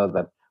than others,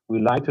 that we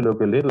like to look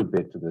a little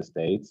bit to the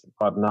States,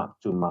 but not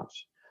too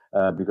much,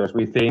 because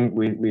we think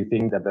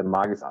that the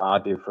markets are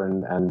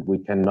different and we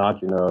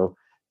cannot,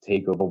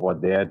 take over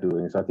what they're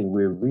doing. So I think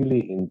we're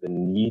really in the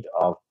need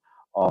of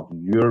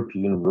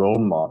European role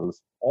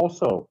models,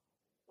 also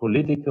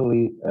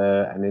politically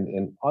and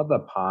in other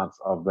parts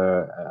of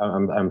the.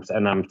 I'm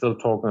still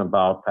talking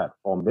about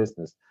platform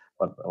business,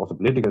 but also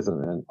politicals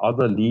and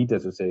other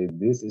leaders who say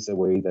this is a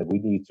way that we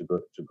need to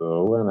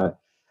go. And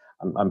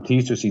I'm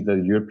pleased to see that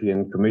the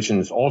European Commission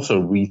is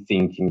also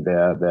rethinking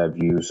their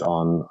views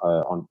on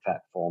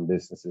platform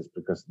businesses,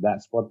 because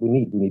that's what we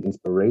need. We need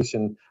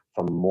inspiration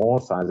from more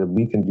sides, that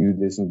we can do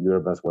this in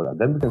Europe as well. And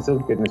then we can still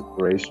get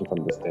inspiration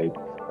from the States,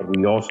 but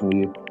we also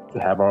need to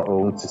have our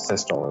own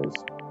success stories.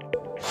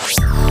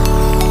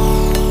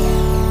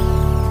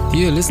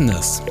 Dear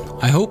listeners,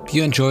 I hope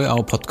you enjoy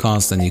our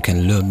podcast and you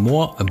can learn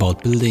more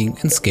about building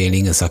and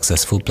scaling a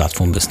successful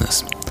platform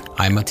business.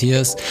 I'm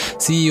Matthias,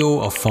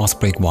 CEO of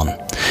Fastbreak One.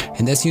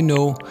 And as you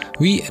know,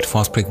 we at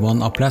Fastbreak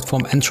One are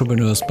platform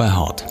entrepreneurs by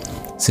heart.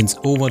 Since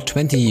over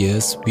 20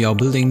 years, we are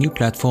building new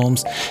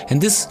platforms, and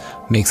this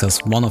makes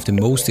us one of the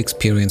most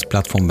experienced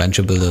platform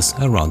venture builders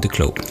around the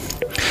globe.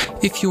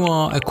 If you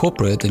are a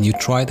corporate and you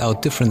tried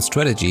out different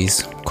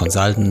strategies,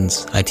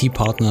 consultants, IT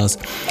partners,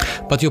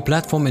 but your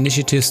platform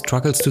initiative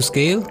struggles to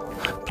scale,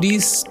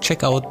 please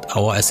check out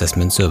our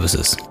assessment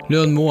services.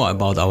 Learn more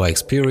about our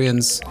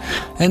experience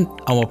and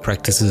our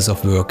practices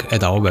of work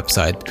at our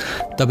website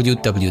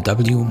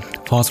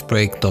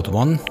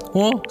www.fastbreak.one,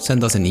 or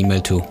send us an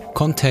email to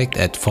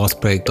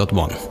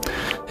contact@fastbreak.one.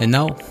 And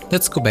now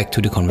let's go back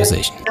to the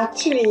conversation.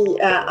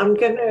 Actually, I'm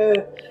going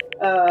to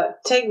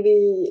take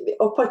the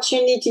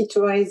opportunity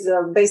to raise,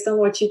 based on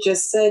what you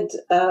just said,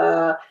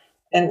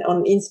 and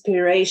on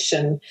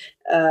inspiration,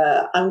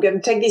 I'm going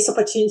to take this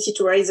opportunity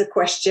to raise a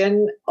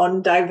question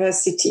on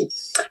diversity.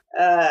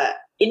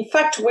 In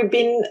fact, we've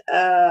been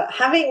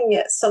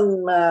having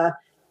some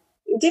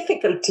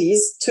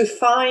difficulties to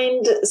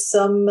find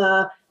some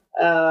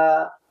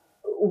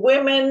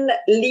women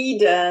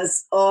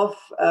leaders of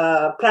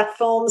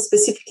platforms,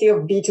 specifically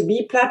of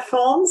B2B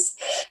platforms.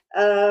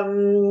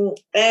 And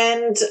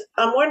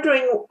I'm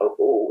wondering,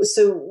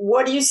 so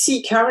what do you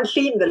see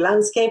currently in the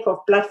landscape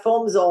of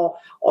platforms or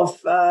of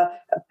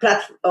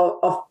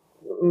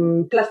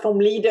platform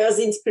leaders,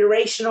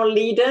 inspirational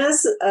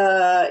leaders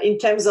in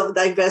terms of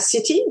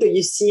diversity? Do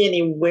you see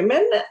any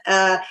women?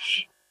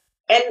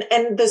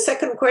 And the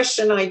second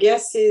question, I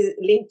guess, is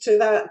linked to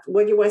that,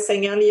 what you were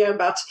saying earlier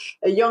about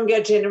a younger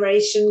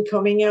generation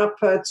coming up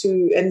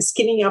and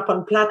skinning up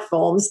on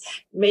platforms.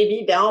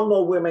 Maybe there are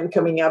more women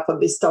coming up on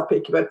this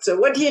topic. But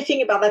what do you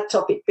think about that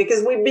topic?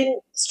 Because we've been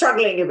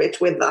struggling a bit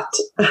with that.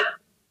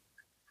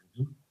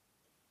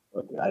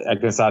 I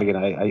can start again.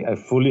 I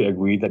fully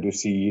agree that you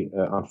see,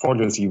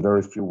 unfortunately,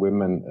 very few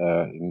women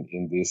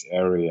in this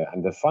area.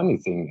 And the funny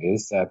thing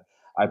is that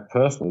I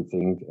personally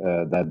think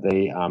that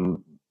they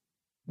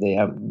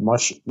are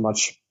much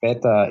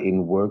better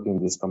in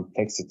working this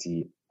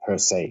complexity per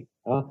se.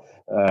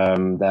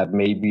 That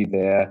maybe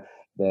their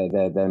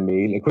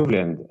male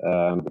equivalent,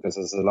 because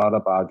there's a lot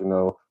about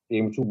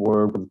being able to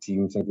work with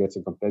teams and get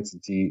the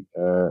complexity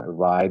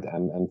right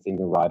and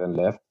thinking right and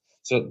left.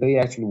 So they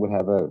actually would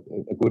have a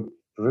good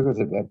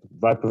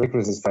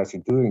prerequisites for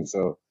actually doing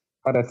so.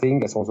 But I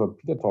think, as also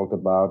Peter talked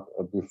about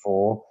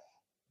before,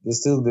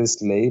 there's still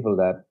this label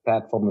that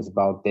platform is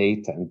about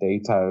data and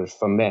data is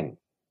for men.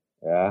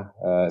 Yeah,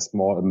 it's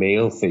more a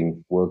male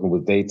thing working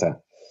with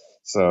data.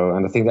 So,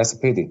 and I think that's a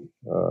pity.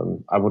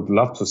 I would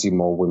love to see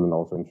more women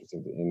also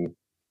interested in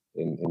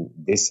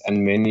this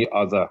and many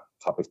other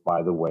topics,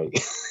 by the way.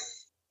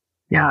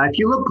 Yeah, if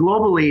you look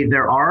globally,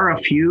 there are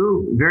a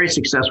few very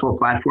successful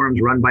platforms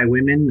run by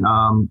women.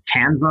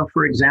 Canva,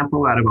 for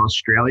example, out of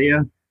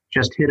Australia,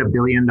 just hit $1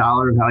 billion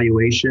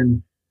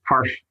valuation.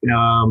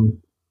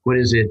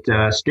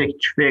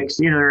 Stitch Fix.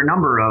 There are a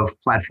number of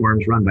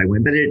platforms run by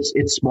women, but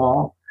it's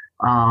small.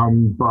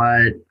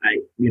 But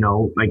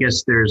I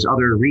guess there's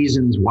other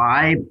reasons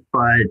why,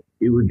 but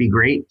it would be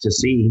great to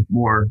see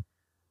more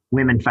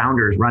women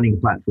founders running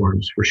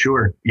platforms for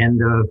sure. And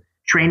the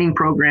training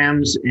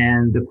programs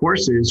and the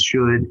courses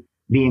should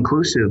be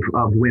inclusive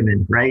of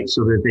women, right?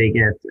 So that they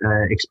get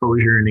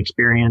exposure and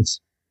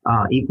experience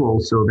equal,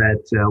 so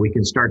that we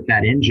can start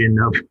that engine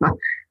of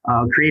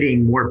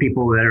creating more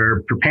people that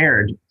are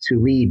prepared to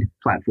lead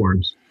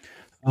platforms.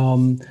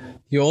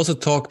 You also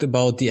talked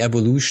about the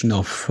evolution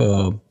of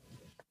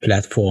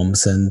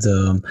platforms, and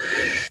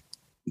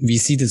we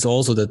see this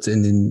also that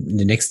in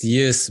the next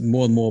years,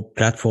 more and more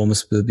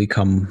platforms will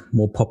become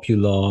more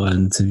popular,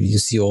 and you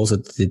see also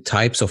the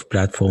types of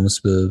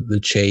platforms will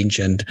change.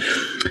 And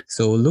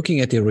so looking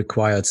at the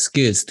required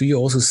skills, do you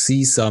also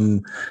see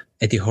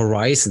at the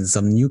horizon,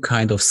 some new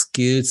kind of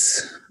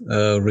skills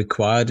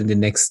required in the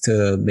next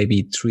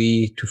maybe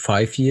 3 to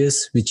 5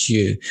 years, which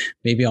you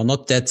maybe are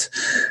not that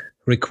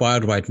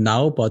required right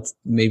now, but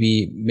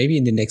maybe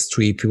in the next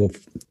 3,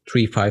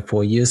 5,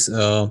 4 years,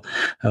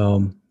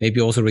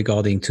 maybe also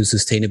regarding to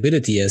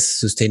sustainability, as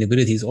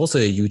sustainability is also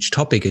a huge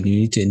topic, and you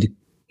need to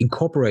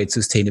incorporate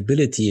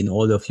sustainability in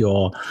all of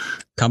your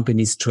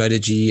company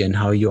strategy and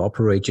how you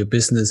operate your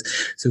business.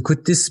 So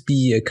could this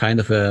be a kind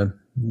of a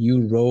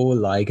new role,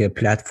 like a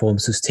platform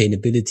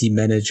sustainability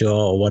manager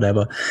or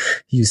whatever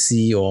you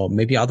see, or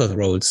maybe other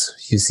roles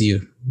you see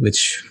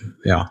which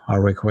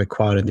are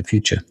required in the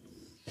future?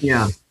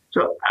 Yeah.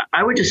 So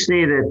I would just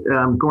say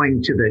that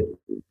going to the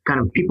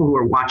kind of people who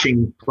are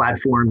watching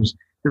platforms,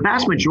 the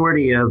vast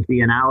majority of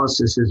the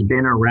analysis has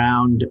been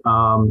around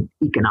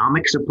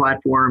economics of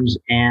platforms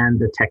and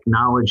the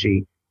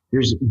technology.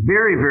 There's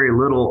very, very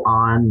little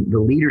on the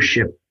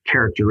leadership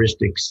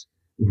characteristics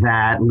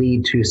that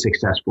lead to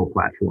successful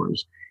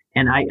platforms.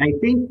 And I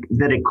think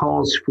that it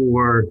calls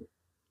for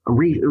a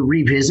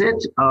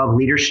revisit of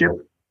leadership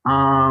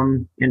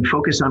and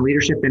focus on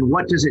leadership and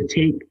what does it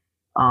take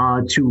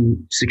to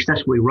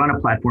successfully run a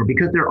platform,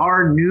 because there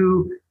are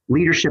new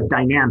leadership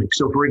dynamics.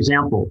 So, for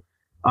example,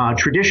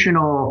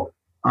 traditional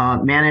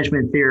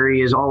management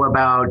theory is all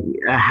about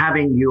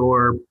having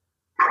your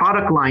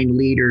product line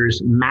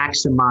leaders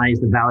maximize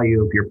the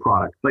value of your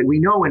product. But we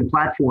know in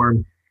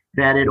platform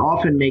that it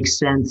often makes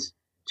sense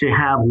to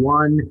have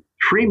one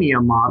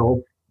freemium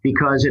model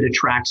because it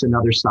attracts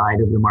another side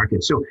of the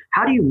market. So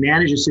how do you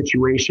manage a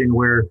situation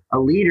where a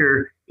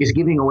leader is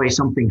giving away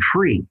something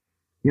free?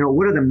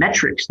 What are the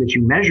metrics that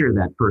you measure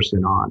that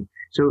person on?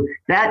 So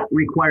that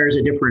requires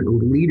a different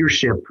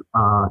leadership.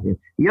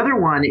 The other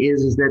one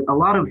is that a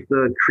lot of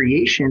the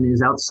creation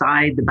is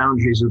outside the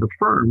boundaries of the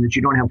firm that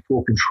you don't have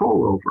full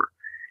control over.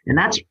 And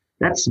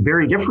that's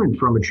very different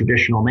from a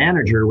traditional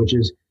manager, which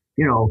is,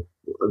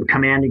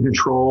 command and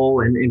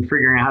control and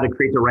figuring out how to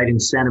create the right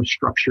incentive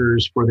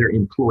structures for their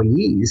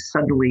employees.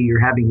 Suddenly you're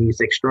having these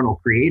external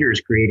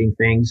creators creating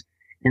things.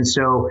 And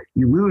so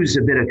you lose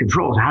a bit of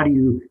control. How do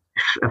you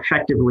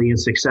effectively and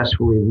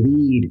successfully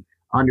lead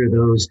under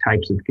those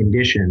types of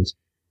conditions?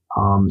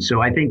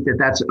 So I think that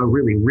that's a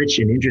really rich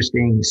and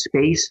interesting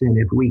space. And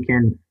if we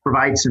can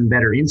provide some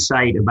better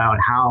insight about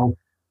how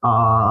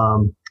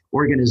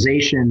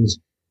organizations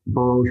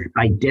both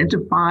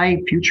identify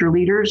future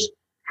leaders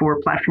for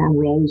platform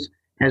roles,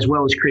 as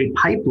well as create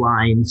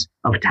pipelines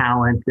of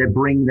talent that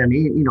bring them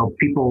in,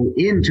 people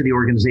into the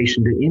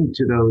organization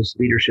into those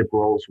leadership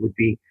roles would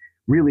be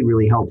really,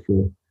 really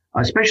helpful,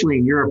 especially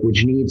in Europe,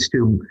 which needs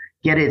to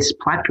get its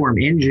platform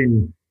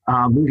engine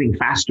moving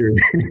faster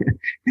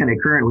than it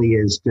currently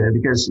is,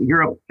 because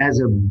Europe has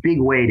a big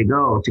way to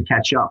go to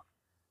catch up.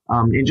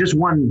 And just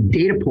one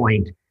data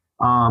point,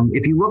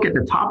 if you look at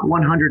the top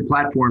 100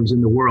 platforms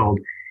in the world,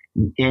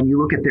 and you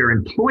look at their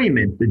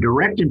employment, the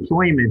direct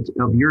employment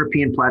of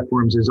European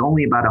platforms is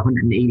only about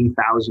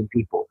 180,000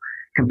 people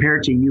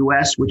compared to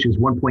US, which is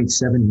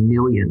 1.7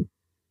 million.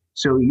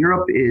 So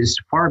Europe is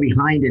far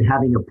behind in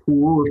having a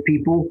pool of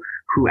people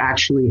who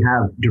actually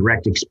have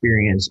direct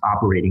experience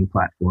operating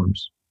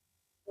platforms.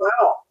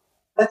 Wow,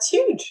 that's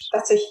huge.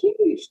 That's a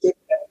huge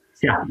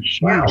difference. Yeah,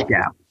 huge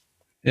gap.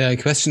 Yeah, a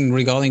question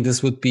regarding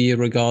this would be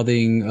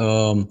regarding,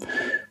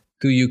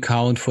 do you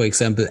count, for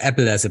example,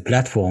 Apple as a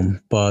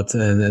platform, but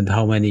and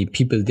how many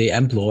people they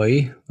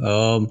employ?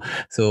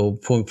 So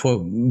for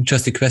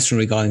just a question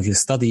regarding the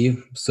study.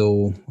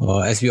 So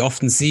as we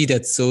often see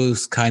that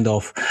those kind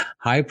of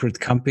hybrid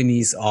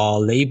companies are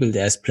labeled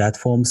as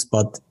platforms,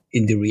 but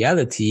in the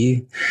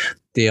reality,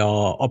 they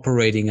are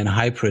operating a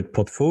hybrid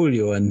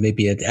portfolio, and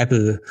maybe at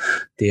Apple,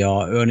 they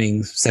are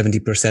earning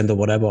 70% or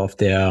whatever of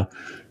their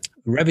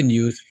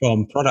revenues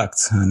from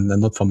products and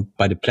not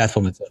by the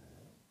platform itself.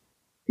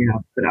 Yeah,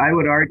 but I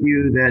would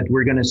argue that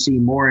we're going to see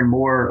more and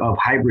more of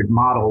hybrid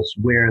models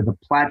where the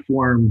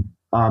platform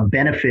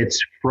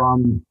benefits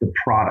from the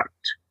product,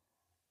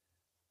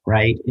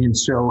 right? And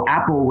so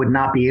Apple would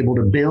not be able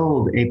to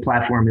build a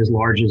platform as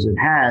large as it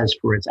has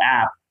for its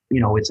app,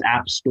 its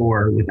app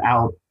store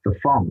without the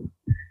phone.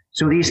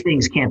 So these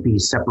things can't be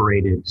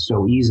separated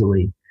so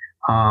easily.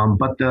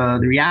 But the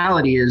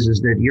reality is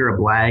that Europe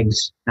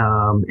lags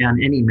on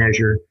any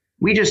measure.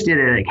 We just did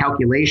a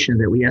calculation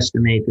that we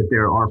estimate that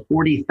there are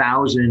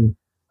 40,000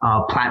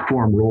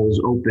 platform roles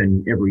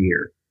open every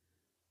year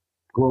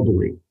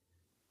globally,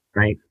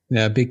 right?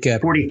 Yeah, big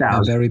gap.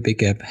 40,000. Very big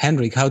gap.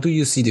 Henrik, how do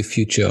you see the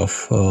future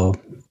of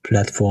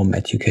platform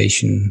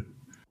education?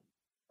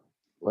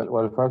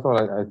 Well, first of all,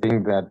 I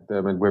think that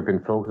we've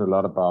been focusing a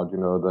lot about,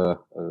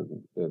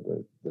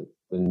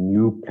 the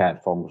new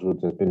platforms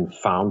which have been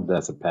founded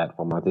as a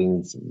platform. I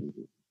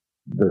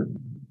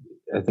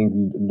think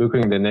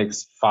looking the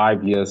next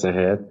 5 years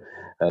ahead,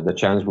 the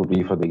challenge will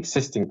be for the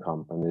existing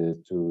companies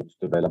to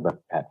develop a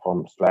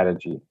platform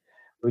strategy,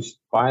 which,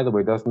 by the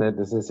way, doesn't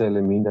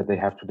necessarily mean that they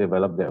have to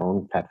develop their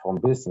own platform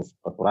business.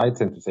 But what I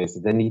tend to say is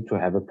that they need to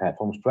have a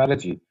platform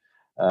strategy.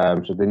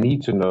 So they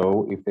need to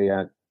know if they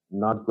are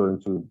not going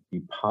to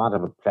be part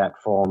of a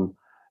platform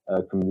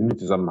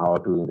community somehow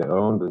doing their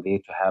own. They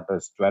need to have a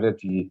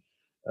strategy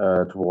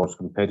towards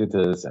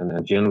competitors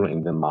and general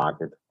in the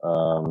market.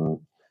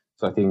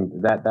 So I think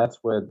that's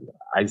where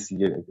I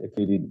see a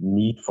clear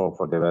need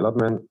for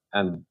development.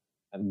 And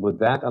with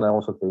that, and I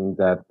also think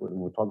that when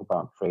we talk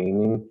about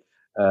training,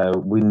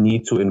 we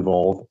need to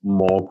involve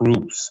more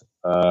groups.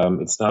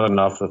 It's not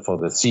enough for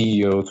the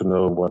CEO to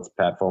know what's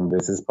platform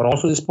business, but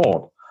also the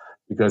board,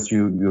 because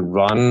you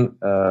run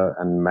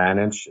and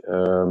manage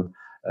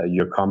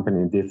your company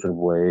in a different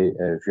way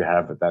if you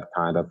have that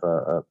kind of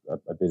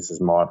a business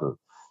model.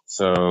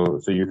 So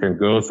you can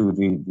go through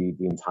the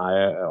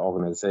entire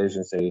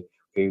organization, say,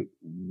 okay,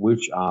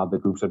 which are the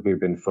groups that we've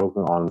been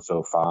focusing on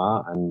so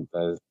far? And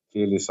there's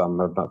clearly some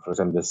have not, for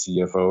example, the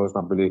CFO has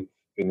not really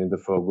been in the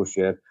focus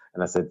yet.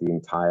 And I said the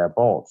entire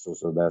board.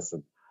 So there's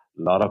a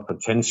lot of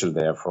potential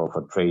there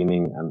for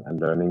training and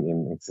learning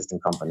in existing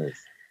companies.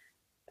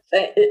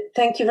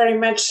 Thank you very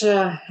much,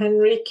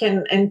 Henrik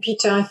and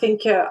Peter. I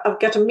think I've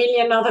got a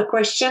million other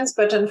questions,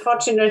 but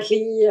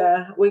unfortunately,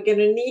 we're going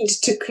to need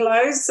to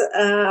close.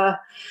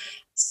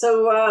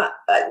 So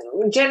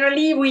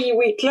generally,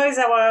 we close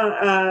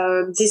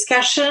our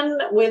discussion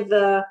with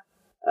a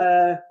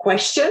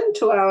question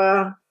to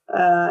our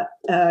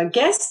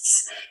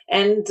guests,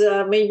 and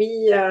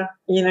maybe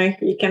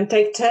you can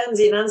take turns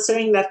in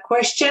answering that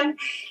question.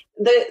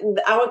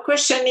 Our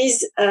question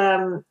is,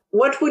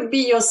 what would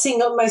be your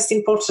single most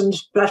important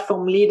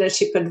platform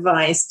leadership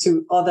advice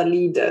to other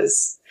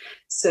leaders?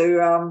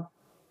 So,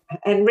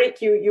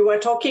 Henrik, you were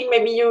talking.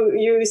 Maybe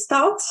you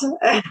start.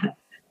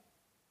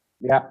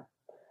 Yeah.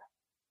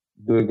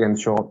 Do it again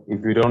short.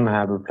 If you don't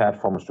have a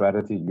platform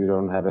strategy, you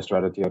don't have a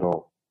strategy at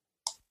all.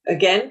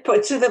 Again,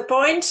 put to the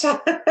point.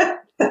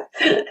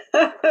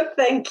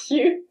 Thank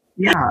you.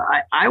 Yeah,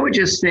 I would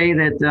just say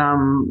that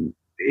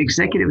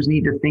executives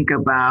need to think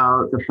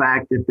about the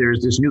fact that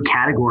there's this new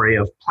category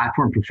of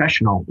platform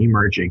professional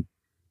emerging.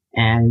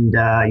 And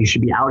you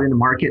should be out in the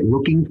market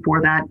looking for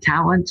that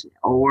talent,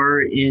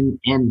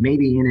 and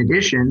maybe in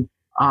addition,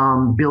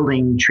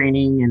 building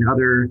training and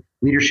other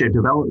leadership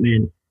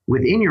development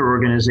within your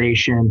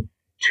organization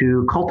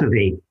to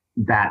cultivate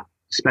that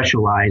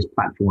specialized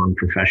platform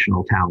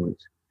professional talent.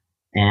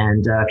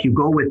 And if you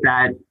go with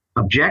that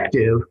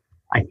objective,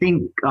 I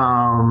think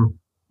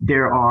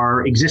there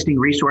are existing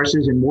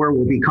resources, and more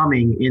will be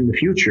coming in the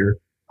future,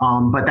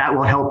 But that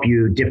will help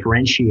you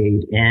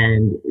differentiate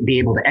and be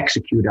able to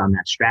execute on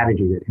that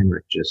strategy that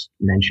Henrik just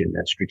mentioned,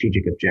 that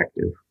strategic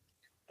objective.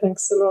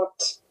 Thanks a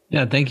lot.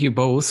 Yeah, thank you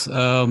both.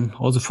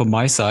 Also from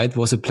my side, it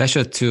was a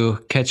pleasure to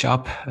catch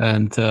up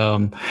and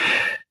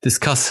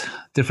discuss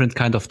different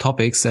kind of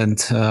topics.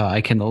 And I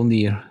can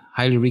only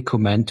highly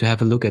recommend to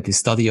have a look at the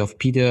study of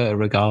Peter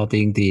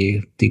regarding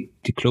the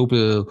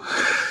global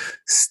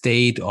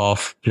state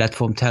of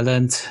platform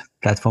talent,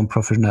 platform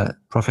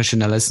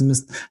professionalism,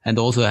 and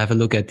also have a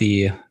look at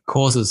the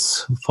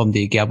courses from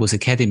the Gerbus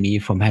Academy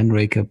from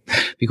Henrik,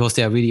 because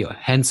they are really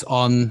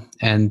hands-on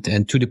and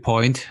to the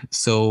point.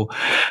 So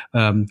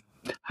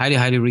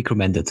highly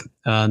recommended.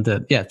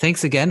 And yeah,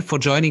 thanks again for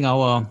joining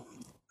our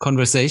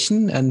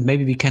conversation, and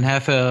maybe we can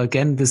have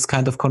again this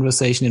kind of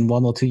conversation in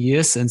 1 or 2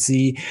 years and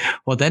see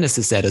what then is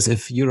the status,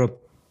 if Europe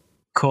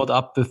caught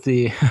up with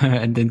the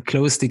and then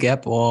close the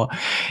gap, or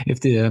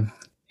if the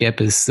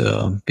gap is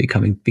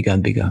becoming bigger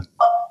and bigger.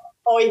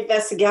 Or if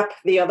there's a gap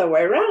the other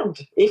way around,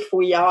 if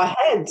we are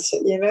ahead,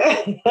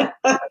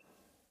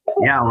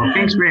 Yeah, well,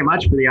 thanks very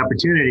much for the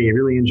opportunity. I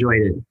really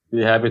enjoyed it.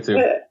 Be happy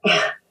to.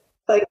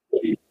 Thank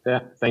you. Yeah,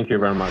 thank you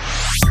very much.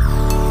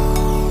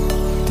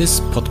 This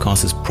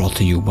podcast is brought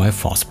to you by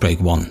Fastbreak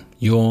One,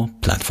 your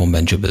platform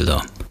venture builder.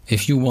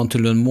 If you want to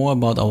learn more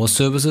about our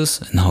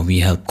services and how we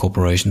help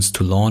corporations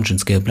to launch and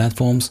scale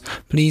platforms,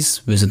 please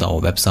visit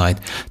our website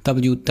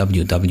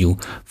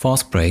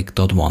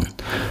www.fastbreak.one.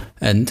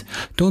 And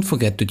don't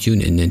forget to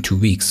tune in 2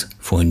 weeks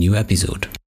for a new episode.